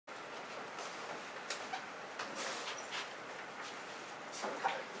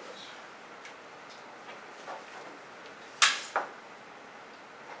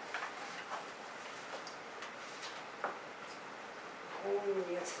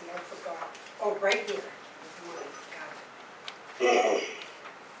see, I forgot. Oh, right here. Oh, I forgot.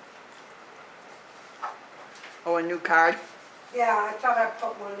 Oh, a new card? Yeah, I thought I'd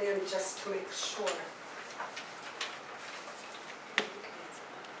put one in just to make sure.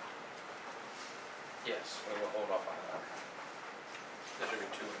 Yes, we will hold off on that. There should be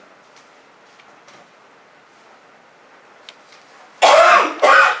two in there.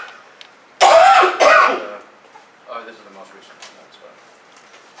 Oh, this is the most recent one, that's what.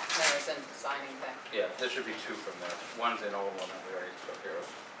 There isn't signing thing. Yeah, there should be two from there. One's an old one that we already took care of.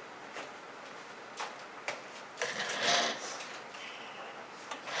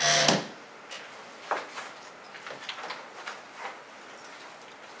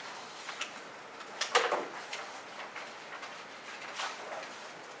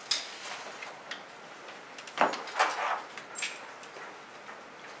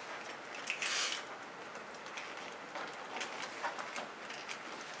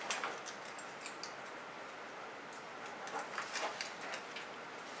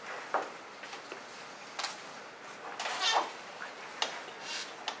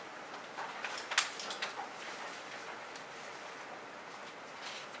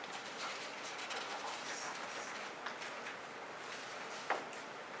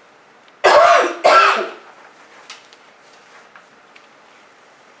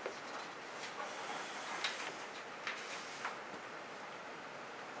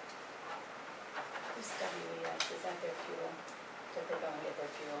 This WEX, is that their fuel? Did they go and get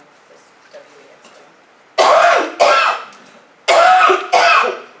their fuel? This WEX thing?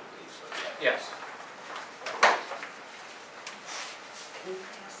 Yes. Can you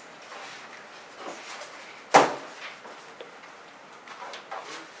pass that?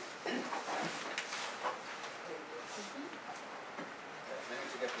 Okay, maybe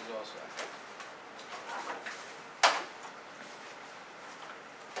to get these all set.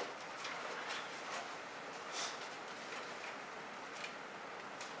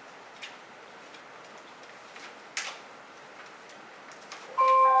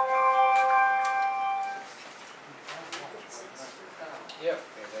 Yep,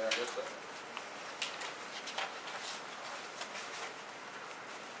 okay, there, just a.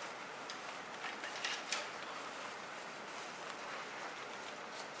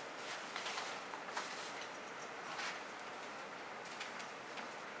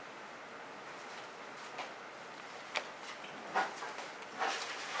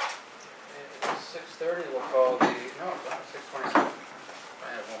 It's 6:30, we'll call the, no, it's not 6:27.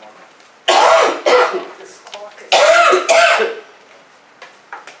 I have one more. This clock is...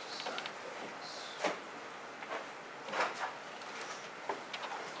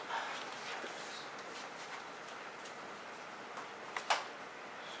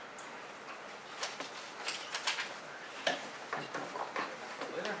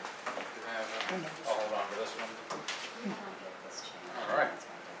 Later. You have, I'll hold on to this one. All right.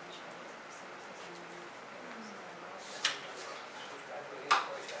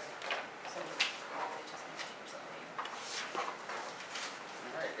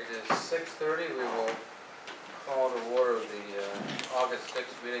 All right, it is 6:30. We will call to order the August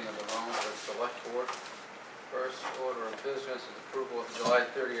 6th meeting of the Rollinsford Select Board. First order of business is approval of the July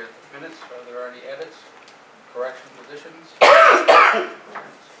 30th minutes. Are there any edits, corrections, additions?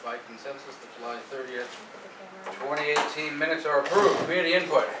 By consensus, the July 30th, 2018 minutes are approved. Community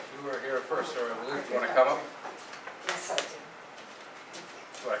input. You were here first, sir, I believe. You want to come up? Yes, I do.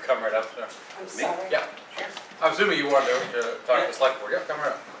 You want to come right up, sir? I'm sorry. Yeah. I'm assuming you wanted to talk to the select board. Yeah, come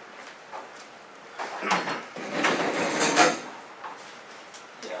right up.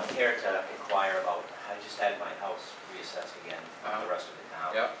 Yeah, I'm here to inquire about, I just had my house reassessed again, the rest of the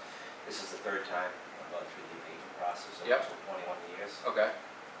town. Yeah. This is the third time I've gone through the appeal process, so Yep. it's 21 years. Okay.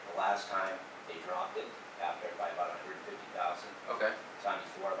 The last time, they dropped it after by about 150,000. Okay. Time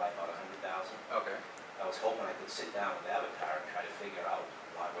before by about 100,000. Okay. I was hoping I could sit down with Avatar and try to figure out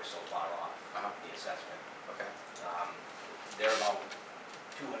why we're so far off the assessment. Okay. They're about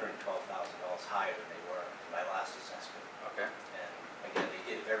 $212,000 higher than they were in my last assessment. Okay. And again, they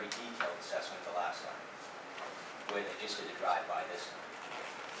did a very detailed assessment the last time, where they just did a drive-by this time.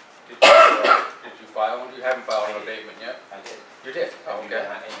 Did you file one? You haven't filed an abatement yet? I did. You did? Oh, And okay. you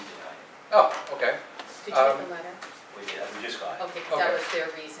denied it. Oh, okay. Did you get the letter? We did, we just got it. Okay, because that Okay. was their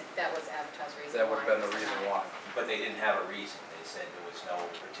reason, that was Avatar's reason. That would have why been the it was reason denied. why. But they didn't have a reason. They said there was no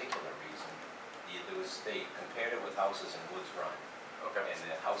particular reason. They compared it with houses in Woods Run. Okay. And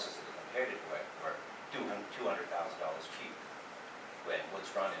the houses that they compared it with were $200,000 cheap. When Woods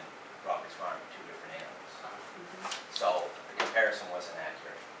Run and Roberts Farm are two different animals. So the comparison wasn't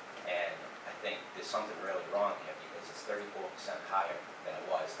accurate. And I think there's something really wrong here because it's 34% higher than it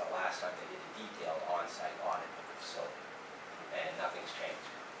was last time they did a detailed on-site audit of the facility, and nothing's changed.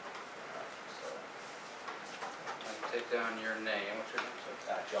 So, I can take down your name. What's your name,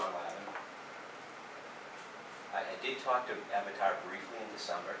 sir? John Lavin. I did talk to Avatar briefly in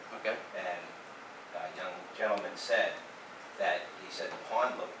December, Okay. and a young gentleman said that, he said the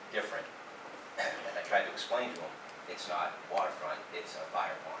pond looked different, and I tried to explain to him, it's not waterfront, it's a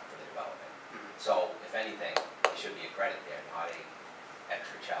fire pond for the development. So, if anything, there should be a credit there, not a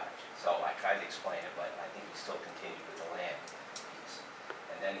extra charge. So I tried to explain it, but I think he still continued with the land piece.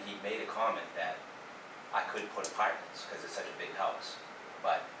 And then he made a comment that I could put apartments, because it's such a big house,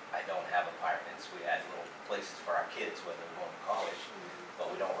 but I don't have apartments. We had little places for our kids when they were going to college,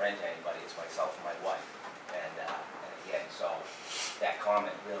 but we don't rent to anybody, it's myself and my wife. And again, so that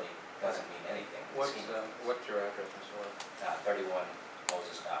comment really doesn't mean anything. What's your address, Mr. Ward? 31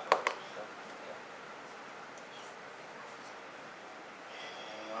 Moses Road.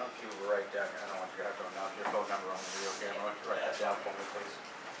 Why don't you write down, I don't want you to have to announce your phone number on the video camera. Why don't you write that down for me, please?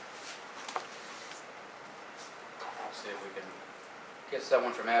 See if we can get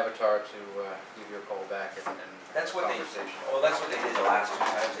someone from Avatar to give you a call back and That's what conversation. well, that's what they did the last 2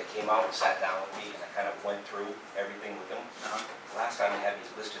 times. They came out and sat down with me, and I kind of went through everything with them. Last time they had these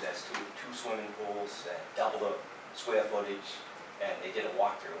listed as two swimming pools, double the square footage, and they did a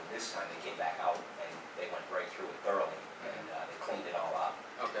walkthrough. And this time they came back out and they went right through it thoroughly, and they cleaned it all up.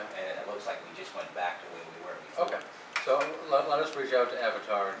 Okay. And it looks like we just went back to where we were before. Okay. So let us reach out to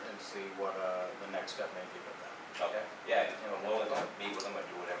Avatar and see what the next step may be with them. Okay. Yeah, I'm willing to meet with them and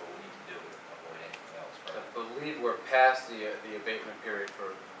do whatever we need to do to avoid anything else. I believe we're past the abatement period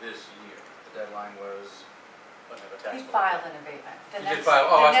for this year. The deadline was, whatever, tax. He filed an abatement. You did file,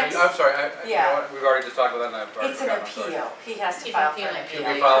 oh, I'm sorry, you Yeah. know what, we've already just talked about that and I've already It's an forgotten, I'm sorry. appeal. He has to He's file for an appealing. appeal.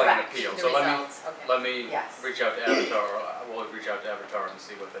 He'll be filing an Correct. appeal, The so results, okay. let me Yes. reach out to Avatar, or we'll reach out to Avatar and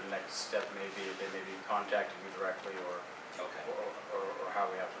see what the next step may be, if they may be contacting you directly or how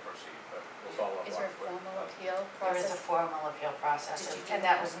we have to proceed, but we'll follow up on it. Is there a formal appeal There is a process? formal appeal process, Did you do and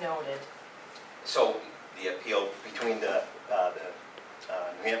that that? was noted. So the appeal between the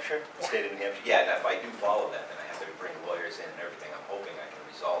New Hampshire, the Yeah. state of New Hampshire, yeah, and if I do follow that, then I have to bring lawyers in and everything. I'm hoping I can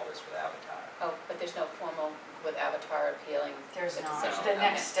resolve this with Avatar. Oh, but there's no formal with Avatar appealing There's the not. decision? The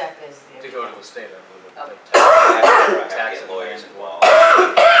next Okay. step is the To appeal. go to the state, I believe, Okay. I have Tax to get and lawyers land. involved.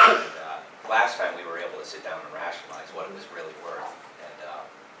 And, last time we were able to sit down and rationalize what it was really worth,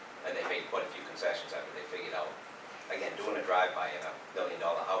 and they made quite a few concessions after they figured out. Again, doing a drive-by in a $1 million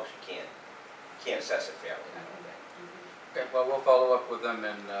house, you can't assess it fairly, I don't think. Okay, well, we'll follow up with them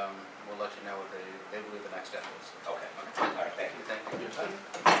and we'll let you know what they believe the next step is. Okay, all right, thank you. Thank you for your time.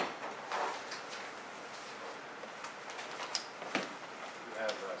 You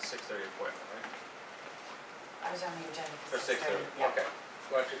have a 6:30 appointment, right? I was on the agenda Or for 6:30. 6:30, okay.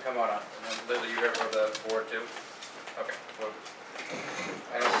 Why don't you come on up, and then Lily, you here for the board too? Okay. Well,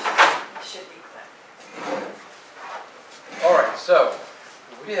 I don't- Should be quick. All right, so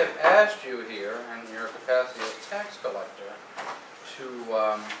we have asked you here in your capacity as tax collector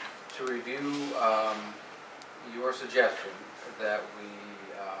to review your suggestion that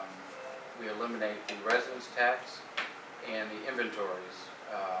we eliminate the residence tax and the inventories,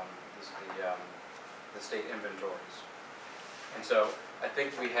 the state inventories. And so I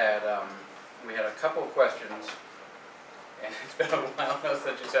think we had a couple of questions, and it's been a while now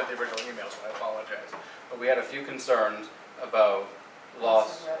since you sent the original email, so I apologize. But we had a few concerns about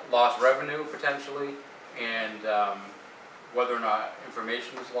lost revenue potentially, and whether or not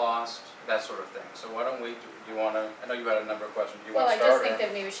information is lost, that sort of thing. So why don't we, do you want to, I know you had a number of questions, do you Well, want I to start? just think or-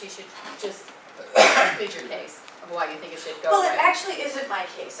 that maybe she should just plead your case of why you think it should go Well, away. it actually isn't my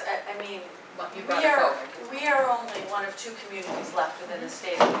case. I mean, Well, you brought it forward. we are only one of 2 communities left within the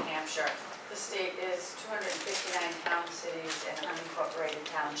state of New Hampshire. The state is 259 town cities and unincorporated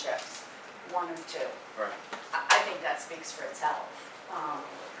townships, one of 2. Right. I think that speaks for itself,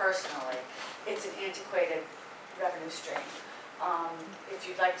 personally. It's an antiquated revenue stream. If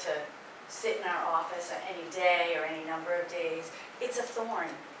you'd like to sit in our office any day or any number of days, it's a thorn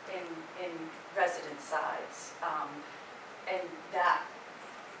in residents' sides. And that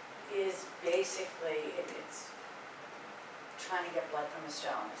is basically, it's trying to get blood from a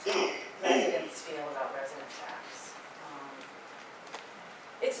stone. It's how residents feel about resident tax.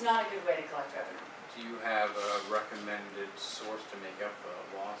 It's not a good way to collect revenue. Do you have a recommended source to make up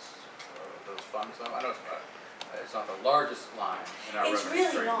the loss of those funds? I know it's not the largest line in our It's revenue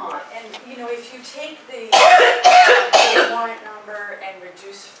stream. really not, but- and you know, if you take the warrant number and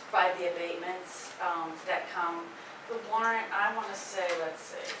reduce by the abatements that come, the warrant, I want to say, let's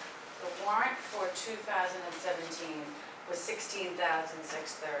see, the warrant for 2017 was $16,630.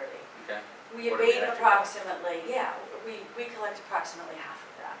 Okay, We What do we abate actually- approximately, yeah, we collect approximately half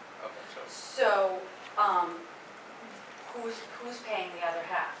of that. okay, so, So, who's paying the other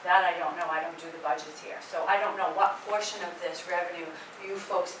half? That I don't know, I don't do the budgets here. So I don't know what portion of this revenue you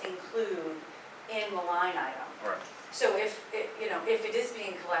folks include in the line item. right, So if it is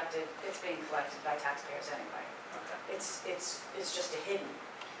being collected, it's being collected by taxpayers anyway. okay, It's just a hidden.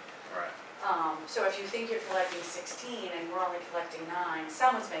 right. So if you think you're collecting 16 and we're only collecting 9,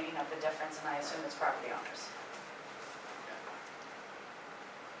 someone's making up the difference, and I assume it's property owners.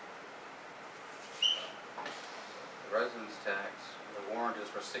 The residence tax, the warrant is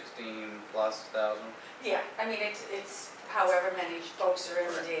for 16,000+. Yeah, I mean, it's however many folks are in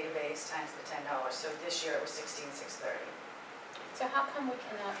the database times the $10. So this year it was 16,630. So how come we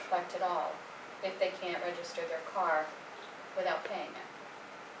cannot collect it all if they can't register their car without paying it?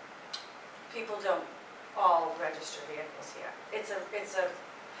 People don't all register vehicles here. It's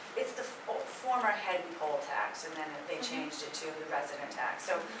the former head and poll tax, and then they changed it to the resident tax.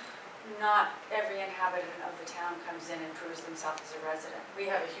 So not every inhabitant of the town comes in and proves themselves as a resident. We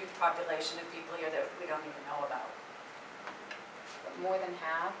have a huge population of people here that we don't even know about. But more than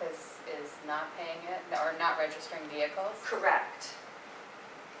half is not paying it or not registering vehicles? Correct.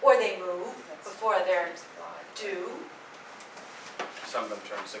 Or they move That's- before they're that's odd. due. Some of them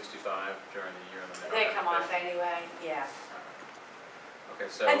turn 65 during the year and then They don't come have off to pay. anyway, yeah. Okay,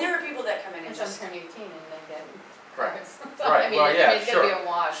 so. And there are people that come in and And some just, turn 18 and they get Right. cars. So, Right, I mean, well, yeah, it's gonna be sure, a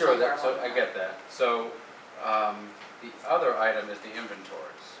wash Sure, somewhere so along I the get that. So, the other item is the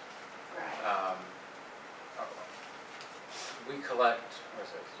inventories. right. We collect, what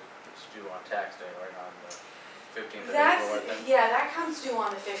is it, it's due on tax day, right, on the 15th of That's, April, I think? yeah, that comes due on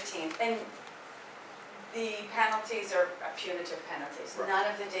the 15th, and the penalties are punitive penalties. Right. None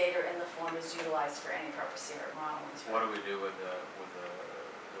of the data in the form is utilized for any purpose here at Rollins. What do we do with the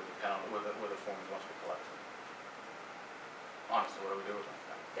forms once we collect them? Honestly, what do we do with them?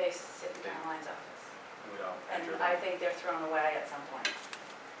 They sit in Caroline's office, We don't and enter them. I think they're thrown away at some point.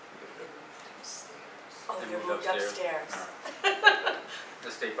 Oh, They they're moved moved upstairs. Alright. The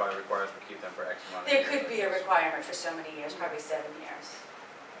state probably requires we keep them for X amount of There years. could I be a guess. requirement for so many years, probably 7 years.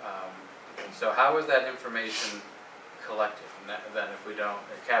 So how is that information collected, then if we don't,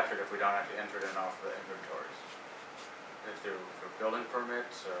 captured if we don't actually enter it in off the inventories? If they're for building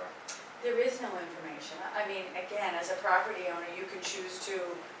permits, or? There is no information. I mean, again, as a property owner, you can choose to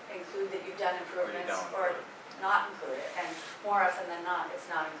include that you've done improvements don't or include it. not include it, and more often than not, it's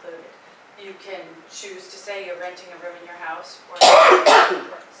not included. You can choose to say you're renting a room in your house, or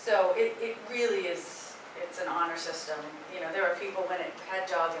so it really is, it's an honor system. You know, there were people when it had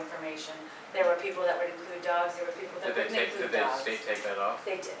dog information, there were people that would include dogs, there were people that wouldn't include Did the dogs. state take that off?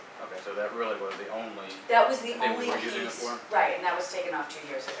 They did. Okay, so that really was the only, That was the They only were using it piece, for? right, and that was taken off 2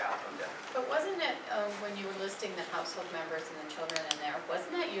 years ago. okay. But wasn't it, when you were listing the household members and the children in there,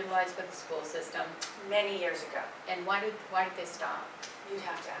 wasn't that utilized for the school system? Many years ago. And why did they stop? You'd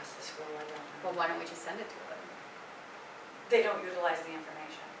have to ask the school, I don't know. Well, why don't we just send it to them? They don't utilize the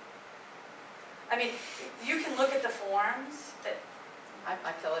information. I mean, you can look at the forms,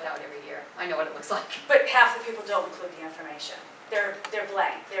 I fill it out every year. I know what it looks like. but half the people don't include the information. They're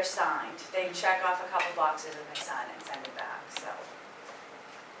blank, they're signed. They check off a couple boxes and they sign it and send it back, so.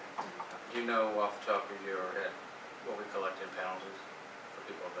 Do you know off the top of your head what we collect in penalties for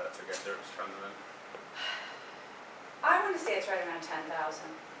people that forget to turn them in? I want to say it's right around 10,000.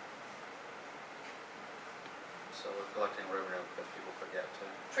 So we're collecting revenue because people forget to.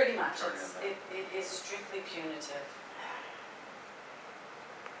 Pretty much, Turn in it is strictly punitive.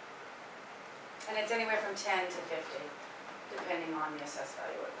 And it's anywhere from 10 to 50, depending on the assessed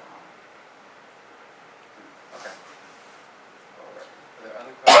value of the home. Okay. All right. Are there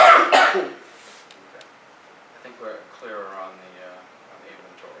other questions? Okay. I think we're clearer on the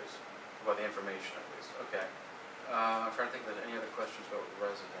inventories, about the information at least. Okay. I'm trying to think if there's any other questions about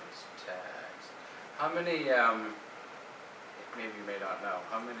residence tax. How many, maybe you may not know,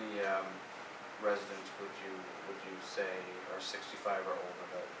 how many residents would you say are 65 or older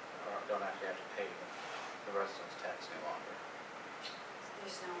that don't actually have to pay the residence tax any longer?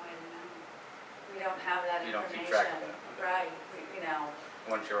 There's no way to know. We don't have that You don't information. keep track of that, okay. Right, you know,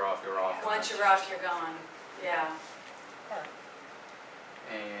 Once you're off, you're off. once you're off, you're gone, yeah.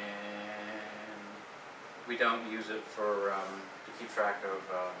 And we don't use it for, to keep track of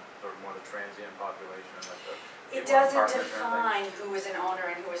sort of more the transient population and like the It people in doesn't apartments and define who is an owner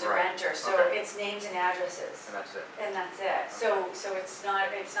and who is a Right, renter, so okay. it's names and addresses. And that's it. And that's it. So it's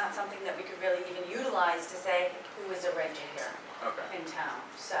not something that we could really even utilize to say who is a renter here Okay. in town,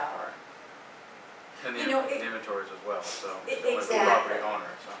 so. All right. And You know, the inventories as well, so E- still as a exactly. property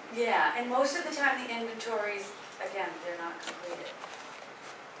owner, so. Yeah, and most of the time the inventories, again, they're not completed.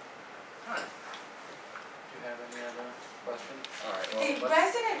 Alright. Do you have any other questions? Alright, The well,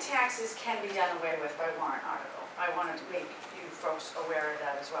 let's, resident taxes can be done away with by warrant article. I wanted to make you folks aware of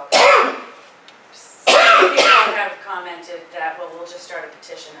that as well. Some people have commented that, well, we'll just start a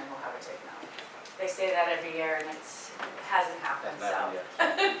petition and we'll have it taken out. They say that every year and it hasn't happened, that's so. not yet.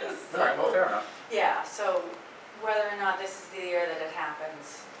 Yeah. Alright, well, fair enough. Yeah, so whether or not this is the year that it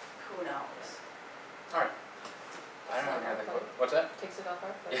happens, who knows? Alright. I don't have any other what's that? Takes it off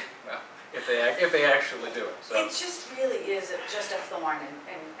our plate. Yeah, well, if they actually do it, so. It just really is just a thorn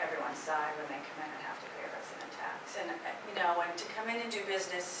in everyone's side when they come in and have to pay a resident tax. And, you know, and to come in and do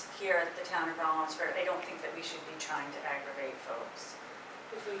business here at the town of Rollinsford, I don't think that we should be trying to aggravate folks.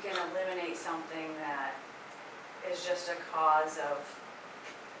 If we can eliminate something that is just a cause of,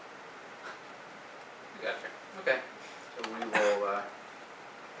 Gotcha. Okay, so we will, I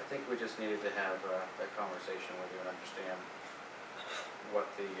think we just needed to have that conversation with you and understand what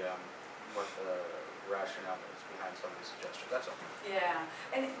the rationale is behind some of these suggestions, that's all. yeah.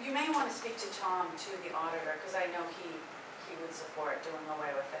 And you may want to speak to Tom, to the auditor, because I know he would support doing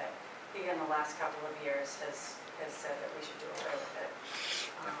away with it. He in the last couple of years has said that we should do away with it.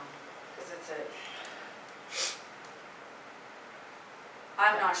 Because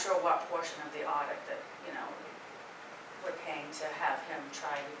I'm not sure what portion of the audit that, you know, we're paying to have him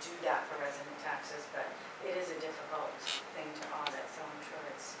try to do that for resident taxes, but it is a difficult thing to audit, so I'm sure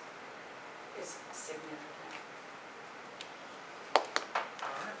it's significant.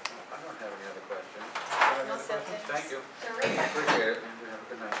 All right, well, I don't have any other questions. No, sir, Questions? thanks. Thank you, Terrific. appreciate it, and you have a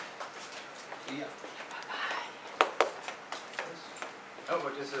good night. Yeah. Oh,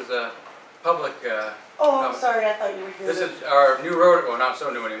 but this is a public, Oh, I'm No. sorry, I thought you were this doing is our new road, well, not so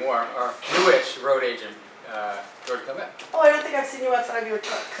new anymore, our newish road agent, George Clement. Oh, I don't think I've seen you outside of your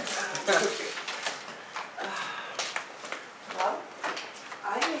truck. Well,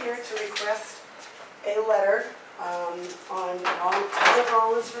 I'm here to request a letter on the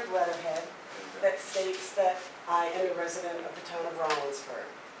Rollinsford letterhead that states that I am a resident of the town of Rollinsford.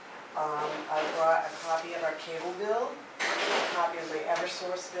 I brought a copy of our cable bill, a copy of my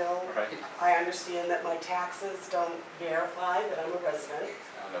Eversource bill. Right, I understand that my taxes don't verify that I'm a resident.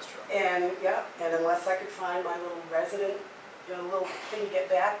 that's true. And, yeah, and unless I could find my little resident, you know, little thing you get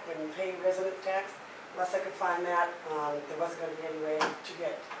back when you pay resident tax, unless I could find that, there wasn't gonna be any way to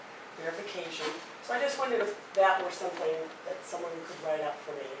get verification. So I just wondered if that were something that someone could write up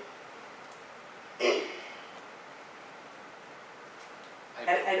for me.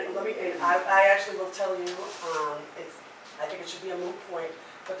 And let me, and I actually will tell you, I think it should be a moot point,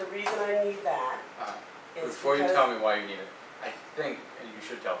 but the reason I need that is Before you because- tell me why you need it, I think, and you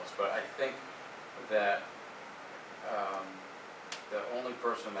should tell us, but I think that the only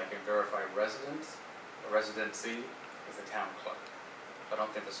person that can verify residence, or residency, is the town clerk. I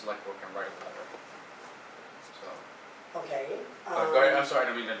don't think the select board can write a letter. So, Okay. go ahead, I'm sorry, I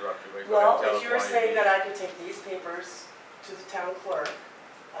don't mean to interrupt you, but go ahead Well, and tell us if you why were saying need that it. I could take these papers to the town clerk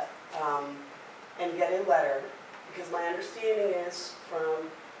and get a letter, because my understanding is from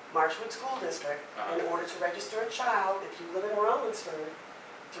Marshwood School District, in order to register a child, if you live in Rollinsford,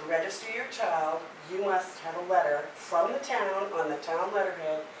 to register your child, you must have a letter from the town on the town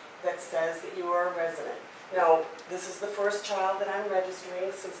letterhead that says that you are a resident. Now, this is the first child that I'm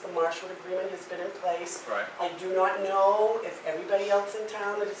registering since the Marshwood Agreement has been in place. Right, I do not know if everybody else in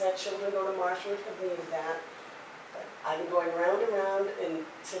town that has had children go to Marshwood have needed that. But I'm going round and round, and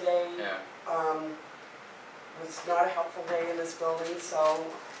today yeah, was not a helpful day in this building, so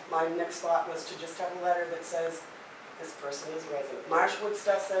my next thought was to just have a letter that says this person is resident. Marshwood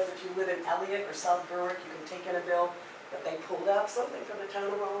stuff says if you live in Elliott or South Berwick, you can take in a bill, but they pulled out something from the town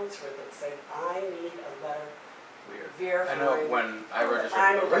of Rollinsford that said, I need a letter weird. verifying. I know when I registered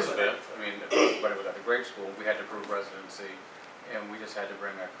I'm a with resident. Elizabeth, I mean, when I was at the grade school, we had to prove residency, and we just had to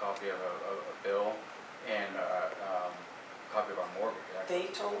bring a copy of a bill and a copy of our mortgage, actually. They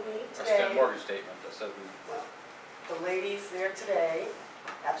told me A today, mortgage statement that said we, well, the ladies there today,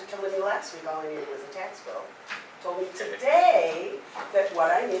 after telling me last week all I needed was a tax bill, told me today that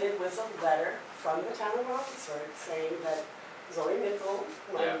what I needed was a letter from the town of Rollinsford saying that Zoe Nickel,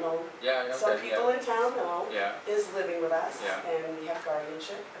 who I Yeah. know yeah, okay, some people yeah, in town know, yeah, is living with us, Yeah. and we have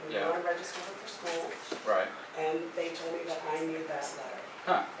guardianship, and we Yeah. want to register her for school, right, and they told me that I need that letter.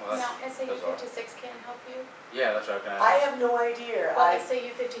 huh, well, Now, that's, SAU bizarre. 56 can't help you? Yeah, that's what I was gonna I ask. have no idea. Well, SAU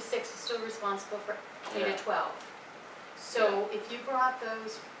 56 is still responsible for K to Yeah. 12. So if you brought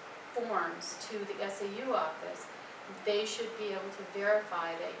those forms to the SAU office, they should be able to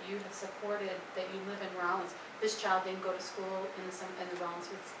verify that you have supported, that you live in Rollins. This child didn't go to school in the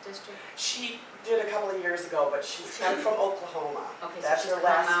Rollinsford district? She did a couple of years ago, but she's come from Oklahoma. Okay, so That's she's her come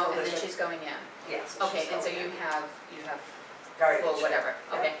last out school and then district. she's going in? Yes. Okay, she's and so going you in. have, Guardianship. well, whatever,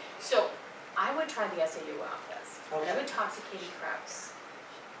 Yeah. okay. So I would try the SAU office. I Okay. would talk to Katie Kraus,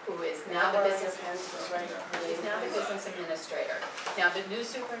 who is now the business, she's now the business administrator. Now, the new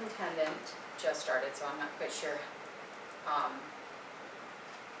superintendent just started, so I'm not quite sure.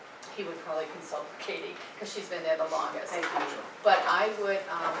 He would probably consult with Katie, because she's been there the longest. Thank you. But I would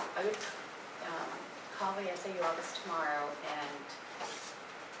call the SAU office tomorrow and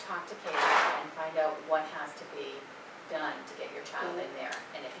talk to Katie and find out what has to be done to get your child in there.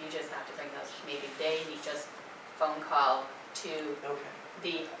 And if you just have to bring those, maybe they need just phone call to Okay.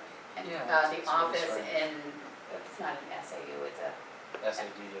 the Yeah, it's office strange. in, it's not an SAU, it's a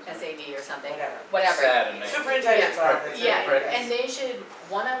SAD, isn't it? SAD or something, Whatever. whatever. Sad and nice. Superintendent's Yeah. office. Yeah, Right. and they should,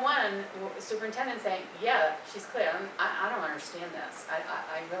 one-on-one, superintendent saying, yeah, she's clear, I don't understand this,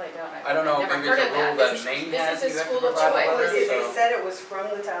 I really don't. I don't know, I've never maybe it's heard a of rule that. that Maine This has, is a you have to school of provide choice. a letter, They so. said it was from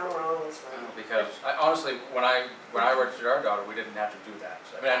the town of Rollinsford. Because honestly, when I registered our daughter, we didn't have to do that.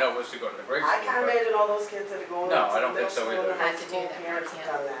 So, I mean, I know it was to go to the grade I school, can't but imagine all those kids that are going No, to I don't middle think so school either. and high Had to do school, that. parents have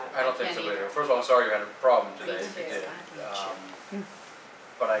done that. I don't think so can't either. either. First of all, I'm sorry you had a problem today, Me if you too. did.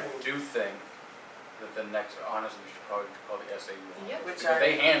 But I do think that the next, honestly, we should probably call the SAU office. Yep. Which Because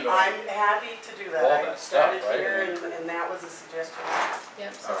they handle. I'm happy to do that. all I that stuff, started right? here I mean- and that was a suggestion.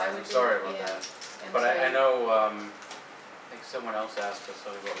 Yep, so All I right, would I'm do, sorry about yeah. that. I'm But I sorry. know, I think someone else asked us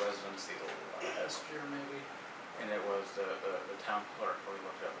something about residency last year maybe, and it was the town clerk, who we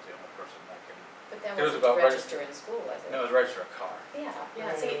looked at was the only person that can, But that it was wasn't to about register in school, was it? no, it was register a car. Yeah, yeah,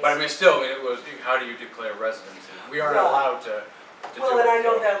 Right. see. But I mean, still, I mean, it was, how do you declare residency? We aren't Well, allowed to do it. Well, and I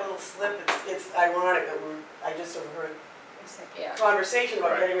know so- that little slip, it's ironic that I just overheard Yeah, conversation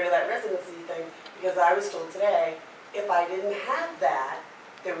about Right. getting rid of that residency thing, because I was told today, if I didn't have that,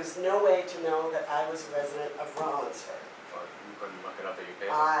 there was no way to know that I was a resident of Rollinsford. Well, you couldn't look it up at your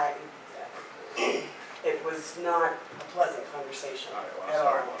paper. It was not a pleasant conversation All right, well, at I'm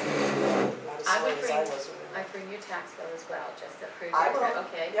sorry all. about that. Not as I sorry would as bring- I was with I it. bring your tax bill as well, just to prove I your, will,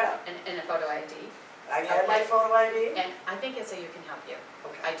 okay? yeah. And a photo ID, I had my Okay. photo ID. and I think SAU can help you,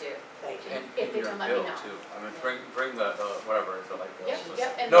 I Okay, do. thank you. And If they your don't let me bill know. too. I mean, bring the whatever, the light bill. Yep,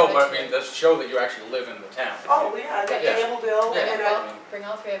 yep, and No, the but I other mean, two. let's show that you actually live in the town. Oh, yeah, the Yeah. cable bill, Yeah. and Well, bring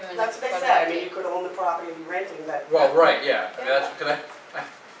all three of them and that's what they photo said, I ID. mean, you could own the property and be renting, but. Well, right, yeah, I mean, that's, because I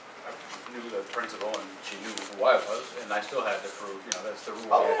knew the principal and she knew who I was, and I still had to prove, you know, that's the rule.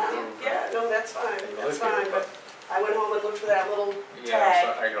 Oh, I had to yeah, prove. yeah, no, that's fine, You that's live here, fine, but I went home and looked for that little Yeah, tag,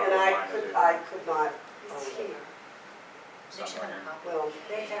 so I got and all I mine, could, too. I could not It's own it. here. They should have a copy. Well,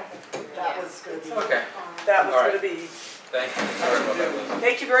 They have it. that Yeah. was gonna be, Okay, that was All right. gonna be, thank you, sorry about that, Liz.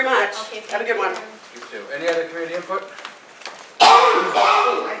 thank you very much. Okay, Have a good one. thank you. You too. Any other community input?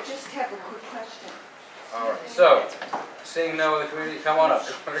 I just have a quick question. All right, so, seeing no other community, come on up.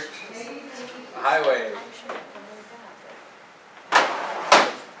 Highway. I'm sure I can move that, but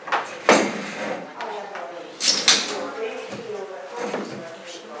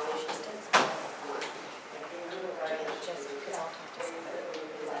just because I'll talk to somebody,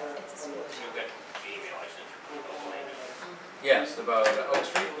 it's a school. You've got the email I sent you. Yes, about Oak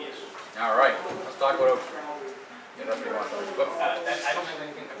Street? Yes. All right, let's talk about Oak Street. Get up if you want. I don't have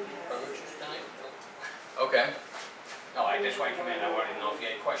anything for Richards tonight. Okay, No, that's why I came in, I wanted to know if you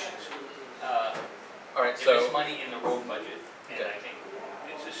had questions. all right, There is so, money in the road budget, and Okay. I think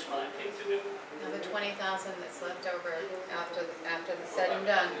it's a smart thing to do. Now, the 20,000 that's left over after the said and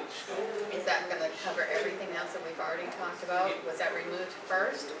done, is that gonna cover everything else that we've already talked about? Was that removed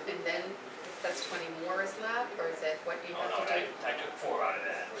first, and then that's 20 more is left, or is it what you Oh, have no, to do? I took 4 out of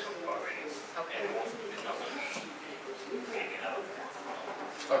that already, Okay. and there's nothing hanging out.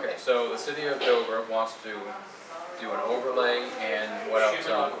 okay, so the city of Dover wants to do an overlay and what else?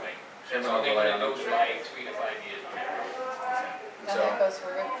 Shimmer overlay. Shimmer That's all they're overlay gonna on do Oak is Street. like 3 to 5 years on that. Now So- that goes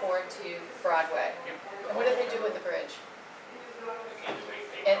from Route 4 to Broadway. Yep. And what do they do with the bridge? They can't do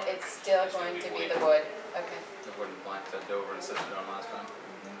anything. And it's still going to be the wood, okay. The wooden plank that Dover insisted on last time.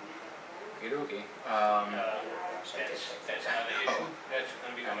 Okey-dokey. That's another issue, that's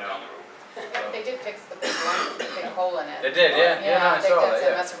gonna be coming down the road. They did fix the big one, the big hole in it. They did, yeah, I they saw did, that, so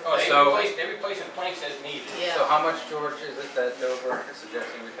yeah. must have Oh, replaced- they're replacing planks as needed. Yeah. So how much, George, is it that Dover is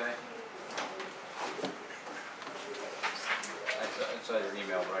suggesting we pay? I saw your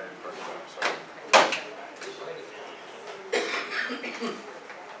email right in front of me, sorry.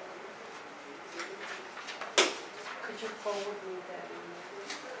 Could you forward me that?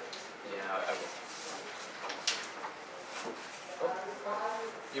 Yeah, I will.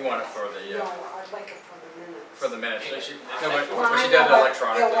 You want it for the, No, I'd like it for the minutes. for the minutes. Yeah, She, that's no, but what- she does it Mine are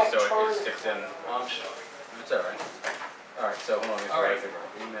electronically, so it electronic. sticks in. I'm sorry. It's all right. All right, so hold on, let me All right. figure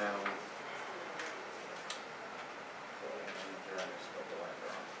out email.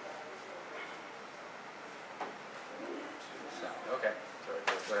 Okay, sorry,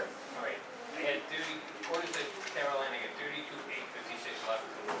 go ahead. All right, I had 30, according to Caroline, I got 32,856 left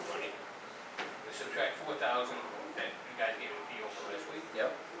for the money. We subtract 4,000 that you guys gave me PO for this week.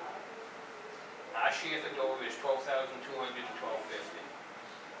 Yep, Our share for Dover is 12,212.50.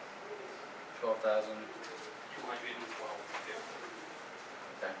 12,000, 212.50.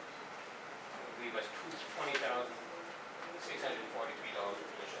 okay. Leave us $20,643 for the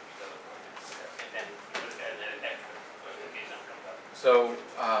other projects. And then an extra, in case something comes up. So,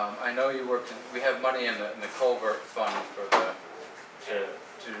 I know you worked, we have money in the culvert fund for the, to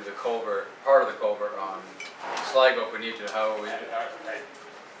do the culvert, part of the culvert on Sligo if we need to, how are we? I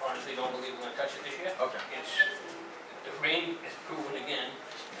honestly don't believe we're gonna touch it this year. Okay, It's, the rain is proven again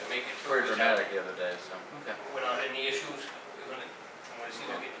to make it. pretty dramatic the other day, so, okay. Without any issues, I'm gonna see if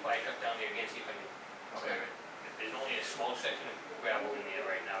I can get the fire truck down there again, see if I can clear it. There's only a small section of gravel in there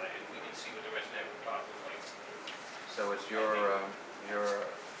right now that if we can see what the rest of that top looks like. So it's your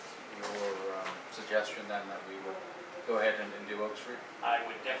suggestion then that we would go ahead and do Oak Street? I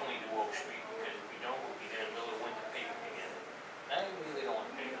would definitely do Oak Street, because if we don't, we'll be there in the middle of winter paving again. I really don't want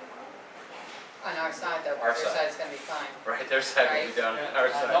to pave them. On our side though, Our our side. side's gonna be fine. Right, their side will be done, our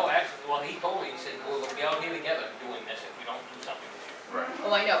side. No, actually, well, he told me, he said, we'll be out here together doing this if we don't do something this year. Right,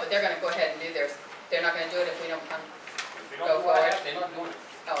 Oh, I know, but they're gonna go ahead and do theirs. They're not gonna do it if we don't come. If we don't Go do our forward. half, they're not doing it.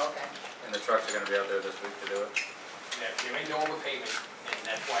 Oh, okay. and the trucks are gonna be out there this week to do it? They're in Dover paving, and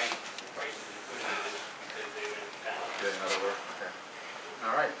that's why the price is as good as it is, because they're in town. Doing other work, okay.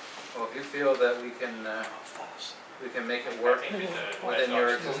 All right, well, if you feel that we can make it work I think it's a within nice your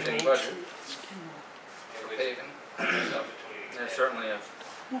opportunity. existing budget, It was paving, a nice opportunity. there's certainly a,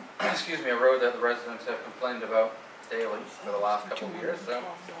 excuse me, a road that the residents have complained about daily for the last couple of years, so.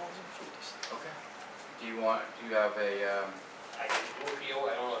 Okay. Do you have a, I can do a PO,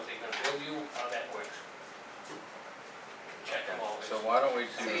 I don't know if they're gonna bill you, how that works. Check them all. so why don't we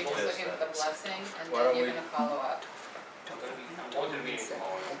So do you're just this looking then? at the blessing and Why then don't you're we- gonna follow up. I'm going to the meeting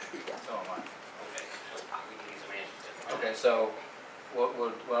tomorrow. So am I. Okay, so we need some answers. Okay, so, why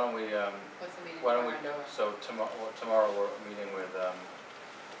don't we, What's the meeting why don't we, tomorrow? so tomorrow we're meeting with,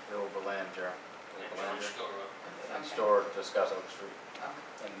 Bill Belanger, and Store to discuss Oak Street.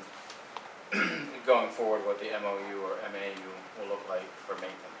 Oh, And going forward, what the MOU or MAU will look like for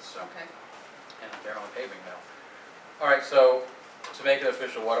maintenance, so, okay. and apparently paving now. All right, so, to make it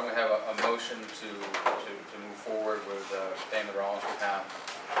official, why don't we have a motion to move forward with, paying the Rollinsford half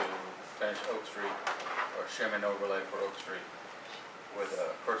to finish Oak Street, or shim and overlay for Oak Street, with a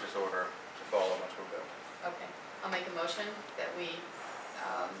purchase order to follow once we're built. Okay, I'll make a motion that we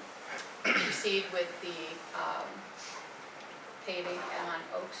proceed with the paving on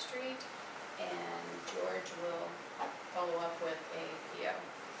Oak Street, and George will follow up with a PO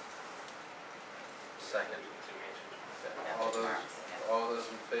Second. Okay. after tomorrow. Yeah. All those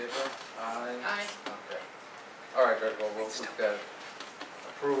in favor? Aye. Aye. Okay. All right, Greg, well, we've got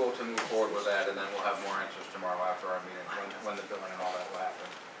approval to move forward with that, and then we'll have more answers tomorrow after our meeting, when the billing and all that will happen.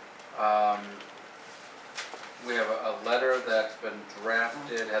 We have a letter that's been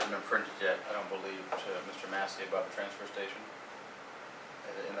drafted, hasn't been printed yet, I don't believe, to Mr. Massey about the transfer station.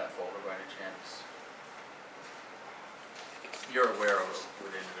 Is it in that folder by any chance? You're aware of who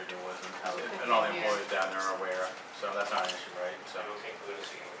the individual is and how, and all the employees down there are aware, so that's not an issue, right? So I don't think we're gonna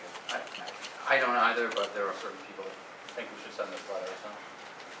see him again. I don't either, but there are certain people that think we should send this letter, so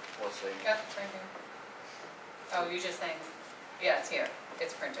we'll see. Yep, it's right here. Oh, you're just saying, yeah, it's here,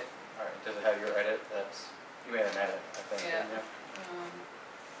 it's printed. All right, does it have your edit? You made an edit, I think, Yeah. didn't you?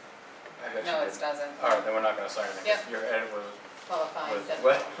 I bet No, you it did. doesn't. All right, then we're not gonna sign it. Yep. Your edit was, Qualifying.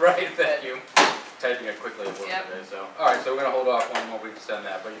 right, thank you. Typing it quickly at work Yep. today, so. All right, so we're gonna hold off one more week to send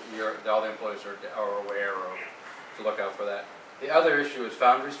that, but all the employees are aware or to look out for that. The other issue is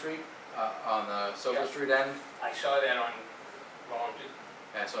Foundry Street, on the Silver Yeah. Street end. I saw that on,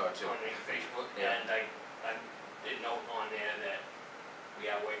 Yeah, I saw it too. on Facebook, Yeah. and I did note on there that we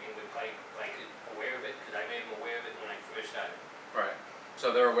are working with Pike is aware of it, because I made him aware of it when I first started. Right,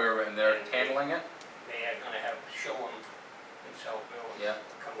 so they're aware of it and they're handling it? They are gonna show him himself, Bill, Yeah.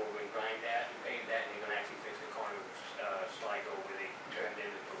 come over and grind that and pave that, and they're gonna actually fix the corner of Sligo where they turned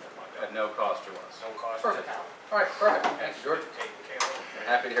into the At no cost to us. no cost to the Perfect. town. All right, perfect. Thanks, George. Taken care of.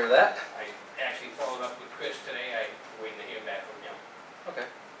 Happy to hear that. I actually followed up with Chris today, I'm waiting to hear back from him, Okay,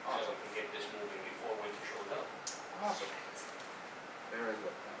 so we can get this moving before winter shows up. awesome. Very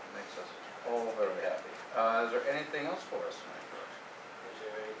good. That makes us all very happy. Is there anything else for us tonight, George? Is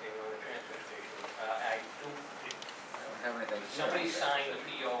there anything on the transfer station? I do, I don't have anything. somebody signed the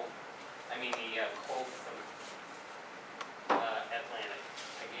PO, I mean the quote from Atlantic.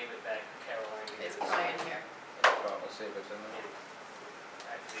 I gave it back to Caroline. It's probably in here. Let's see if it's in there.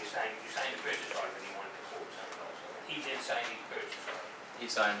 You signed the purchase order, but he wanted the quote signed also. He did sign the purchase order. He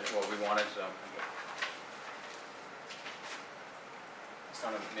signed what we wanted, so. It's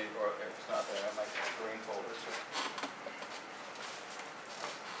not, maybe, or if it's not there, I might get a green folder too.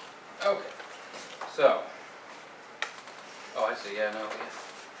 Okay, so. Oh, I see, yeah, no, yeah.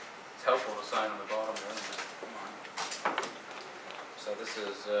 It's helpful to sign on the bottom there, isn't it? Come on. So this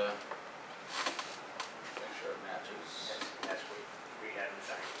is, make sure it matches. That's what we had him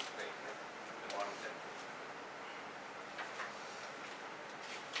sign, the bottom said.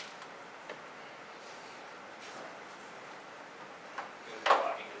 He was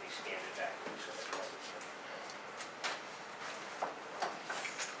talking to the standard back, so that's what it said.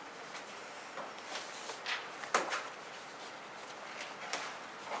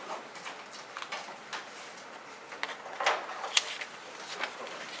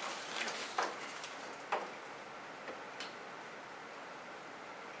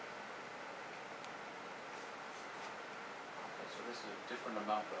 Okay, so this is a different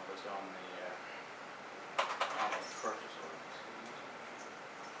amount than was on the purchase order.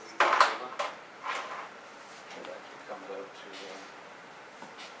 It actually comes out to,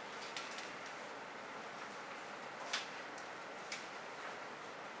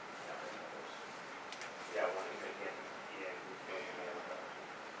 Yeah, one thing again, yeah, we don't have that.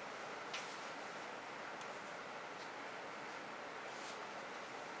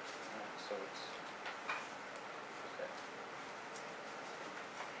 so it's, okay.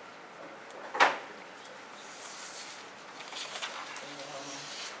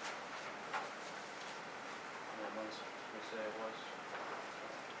 How many months did we say it was?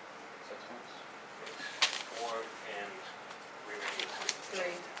 6 months? It's 4 and we're ready to. 3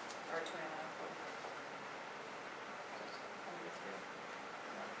 or 2.5.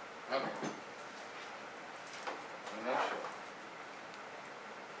 Okay. Let me make sure.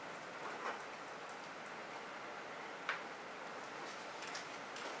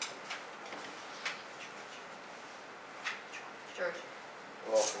 George,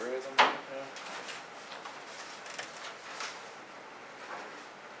 All three of them, yeah?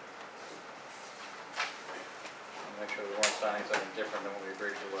 Make sure we weren't signing something different than what we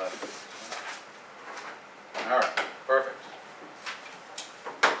agreed to last week. All right, perfect.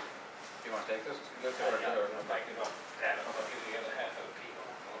 Do you want to take this? You go for it, or I'd like to go, I'll give the other half of the people,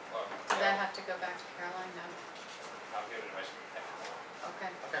 no problem. does that have to go back to Caroline? No? I'll give it the rest of the people. Okay.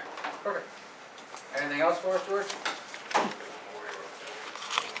 Okay, perfect. Anything else for us, George?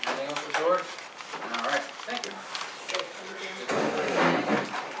 Anything else for George? All right, thank you.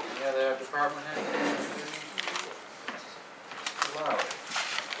 Any other department head? Wow.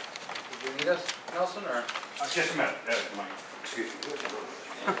 Did you need us, Nelson, or? Just a minute, excuse me.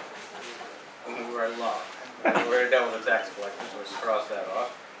 We're right along. We already dealt with the tax collector, so we can cross that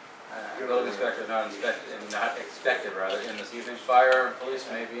off. Building inspector not expected rather, in this evening. Fire and police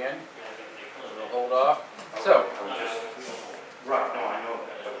may be in. We'll hold off. So, Right, no, I know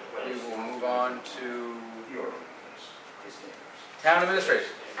that, but we will move on to your, town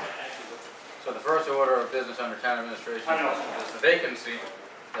administration. So the first order of business under town administration is the vacancy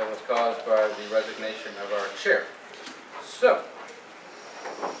that was caused by the resignation of our chair. So,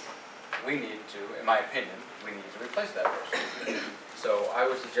 we need to, in my opinion, we need to replace that person. So I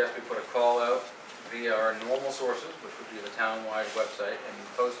would suggest we put a call out via our normal sources, which would be the town-wide website, and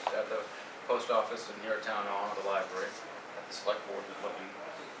post at the post office and here at town hall at the library, that the select board is looking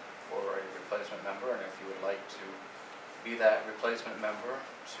for a replacement member, and if you would like to be that replacement member,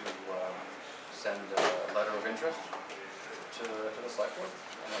 to send a letter of interest to the select board,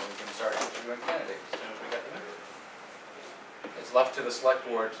 and then we can start interviewing candidates as soon as we get them in. It's left to the select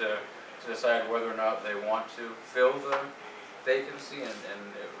board to decide whether or not they want to fill the vacancy and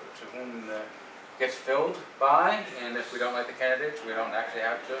to whom gets filled by, and if we don't like the candidates, we don't actually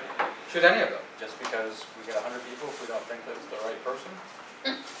have to choose any of them, just because we get 100 people, if we don't think that's the right person,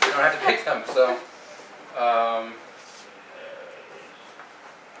 we don't have to pick them, so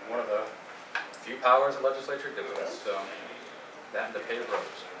one of the few powers the legislature gives us, so that and to pave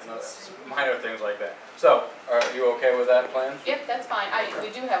roads, minor things like that. So, are you okay with that plan? Yep, that's fine. We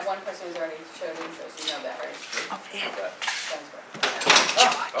do have one person who's already showed interest, you know that, right? How's that? Dennisburg.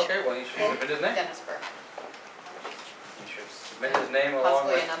 Oh, okay, well, he should submit his name. Dennisburg. He should submit his name along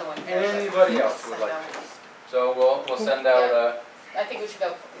Possibly with another one. anybody else who would like to. So we'll send out I think we should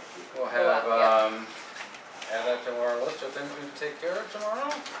go. We'll Go have, out, add that to our list of things we need to take care of tomorrow.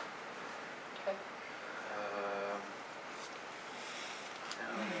 Okay.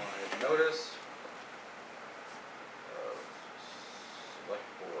 Townwide notice of select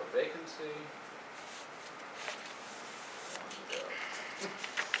board vacancy.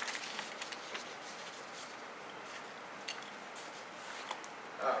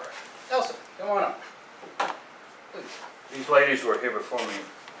 All right, Elsa, come on up. Please. These ladies were here before me.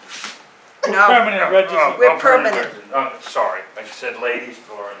 No, Permanent residents. we're permanent. Sorry, I said ladies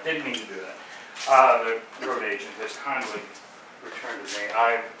before, I didn't mean to do that. The road agent has kindly returned to me.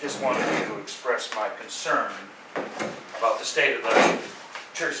 I just wanted to express my concern about the state of the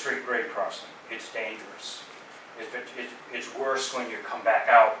Church Street grade crossing. It's dangerous. It's worse when you come back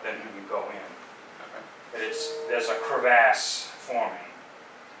out than when you go in. There's a crevasse forming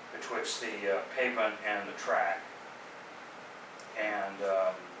betwixt the pavement and the track. And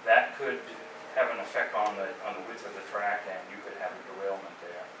that could have an effect on the width of the track, and you could have a derailment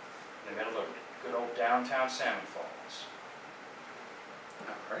there in the middle of good old downtown Salmon Falls.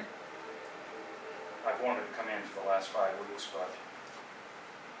 All right. I've wanted to come in for the last 5 weeks, but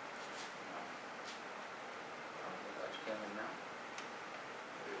Glad you came in now.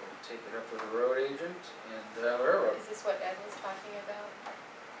 We will take it up with the road agent and the railroad. Is this what Ed was talking about,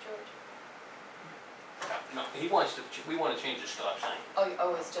 George? No, he wants to, we want to change the stop sign. Oh,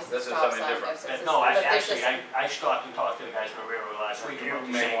 it's just the This is stop something sign. different. It's- No, but there's actually, just- I stopped and talked to the guys from the railroad last week you about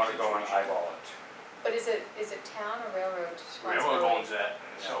the may same want to go and situation. eyeball it. But is it town or railroad responsibility? Railroad owns that,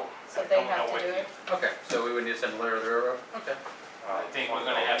 so So I they don't have know to what do you- it? Okay, so we would need to send a letter to the railroad? Okay. I think we're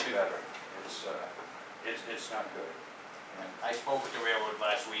gonna have to- Better. It's not good. And I spoke with the railroad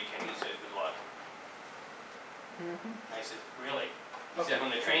last week and he said, good luck. I said, really? He said,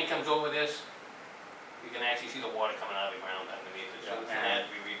 when the train comes over this, you can actually see the water coming out of the ground underneath it, so it's gonna have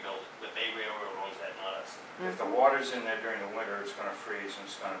to be rebuilt, but they railroad owns that, not us. if the water's in there during the winter, it's going to freeze and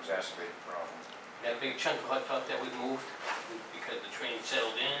it's going to exacerbate the problem. That big chunk of hot top that was moved, because the train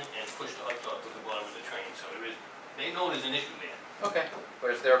settled in and pushed the hot top to the bottom of the train, so they know there's an issue there. Okay,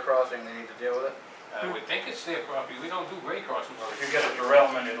 but it's their crossing, they need to deal with it? I would think it's their property, we don't do grade crossings. Well, if you get a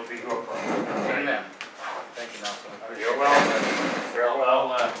derailment, it'll be your problem. Amen. Thank you, Nelson. You're welcome.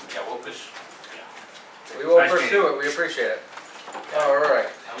 Farewell. Yeah, we'll push, yeah. We will Nice pursue meeting it, we appreciate it. All right,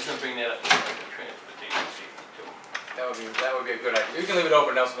 I was gonna bring that up to the transportation safety too. that would be a good idea. You can leave it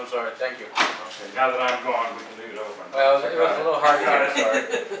open, Nelson, I'm sorry, thank you. Okay, now that I'm gone, we can leave it open. Well, it was a little hard, I'm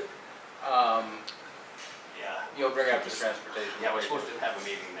sorry. Yeah, You'll bring it up to transportation. yeah, we're supposed to have a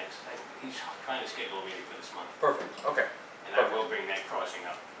meeting he's trying to schedule a meeting for this month. Perfect, okay. And I will bring that crossing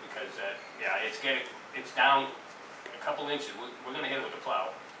up, because, yeah, it's down a couple inches, we're gonna hit it with the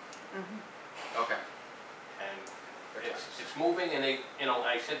plow. Okay. And it's moving, and they,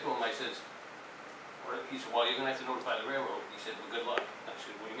 I said to him, I says, he said, well, you're gonna have to notify the railroad. He said, well, good luck. I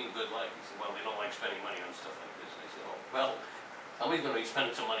said, what do you mean, good luck? He said, well, they don't like spending money on stuff like this. I said, oh, well, somebody's gonna be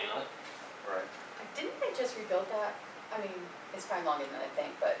spending some money on it. Right. Didn't they just rebuild that? I mean, it's probably longer than I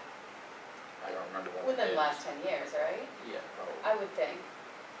think, but I don't remember what we within did. the last 10 years, right? Yeah, probably. I would think.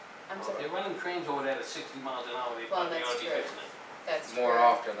 I'm They're surprised. running trains over there at 60 miles an hour, they Well, probably ought that's to be true. fixing it. That's true. More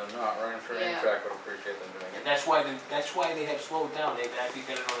often than not, right? I'm sure Yeah. Amtrak would appreciate them doing And it. that's why they have slowed down. They've actually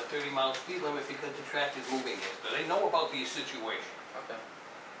got it on a 30-mile speed limit because the track is moving it. So they know about the situation. Okay.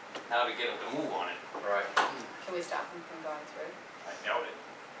 Now to get them to move on it, Right. Can we stop them from going through? I doubt it.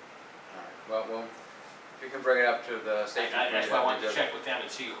 All right. Well, if you can bring it up to the safety committee. That's why I wanted to that'd be check with them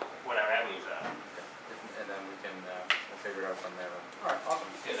and see what our avenues are. good. And then we can, we'll figure it out from there. All right, awesome.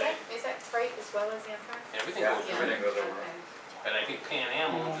 Is that freight as well as Amtrak? Everything Yeah. goes through. Everything goes over. Okay. But I think Pan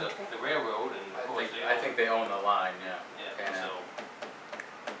Am owns the railroad, and of course they I think they own the line, yeah. Yeah, Pan Am. so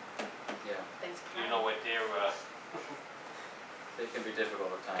Yeah, Thanks. you know what their, they can be difficult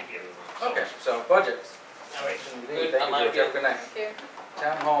at times. Yeah. Okay, so budgets. all right, Indeed, good, thank I'm you, out of Jeff. here. Good night. Here.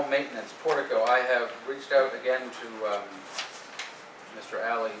 Town hall maintenance, portico, I have reached out again to Mr.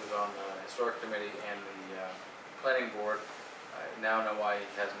 Alley, who's on the historic committee and the planning board. I now know why he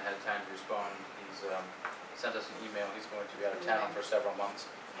hasn't had time to respond. He's sent us an email, he's going to be out of town for several months.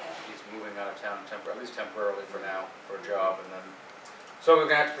 He's moving out of town at least temporarily for now, for a job, and then, so we're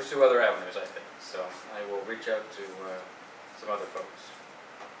gonna have to pursue other avenues, I think. So I will reach out to some other folks.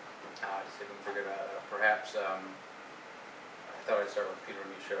 See if we can figure that out. Perhaps, I thought I'd start with Peter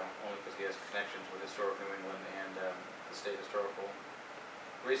Michaud, only because he has connections with Historic New England and the State Historical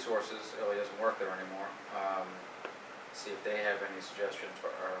Resources. Ellie doesn't work there anymore. See if they have any suggestions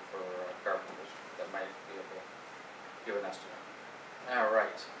for carpenters that might be able to give an estimate. All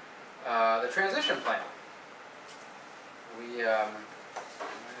right. The transition plan. We did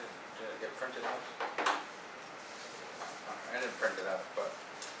it get printed out? I didn't print it out, but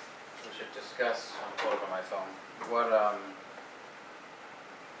we should discuss, I'll pull it on my phone, what,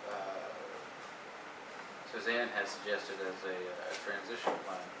 Suzanne has suggested as a transition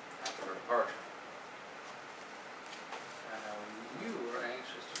plan after her departure. You were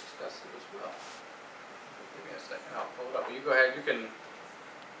anxious to discuss it as well. Give me a second, I'll pull it up. You go ahead, you can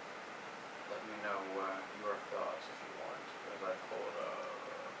let me know your thoughts if you want, as I pull it up.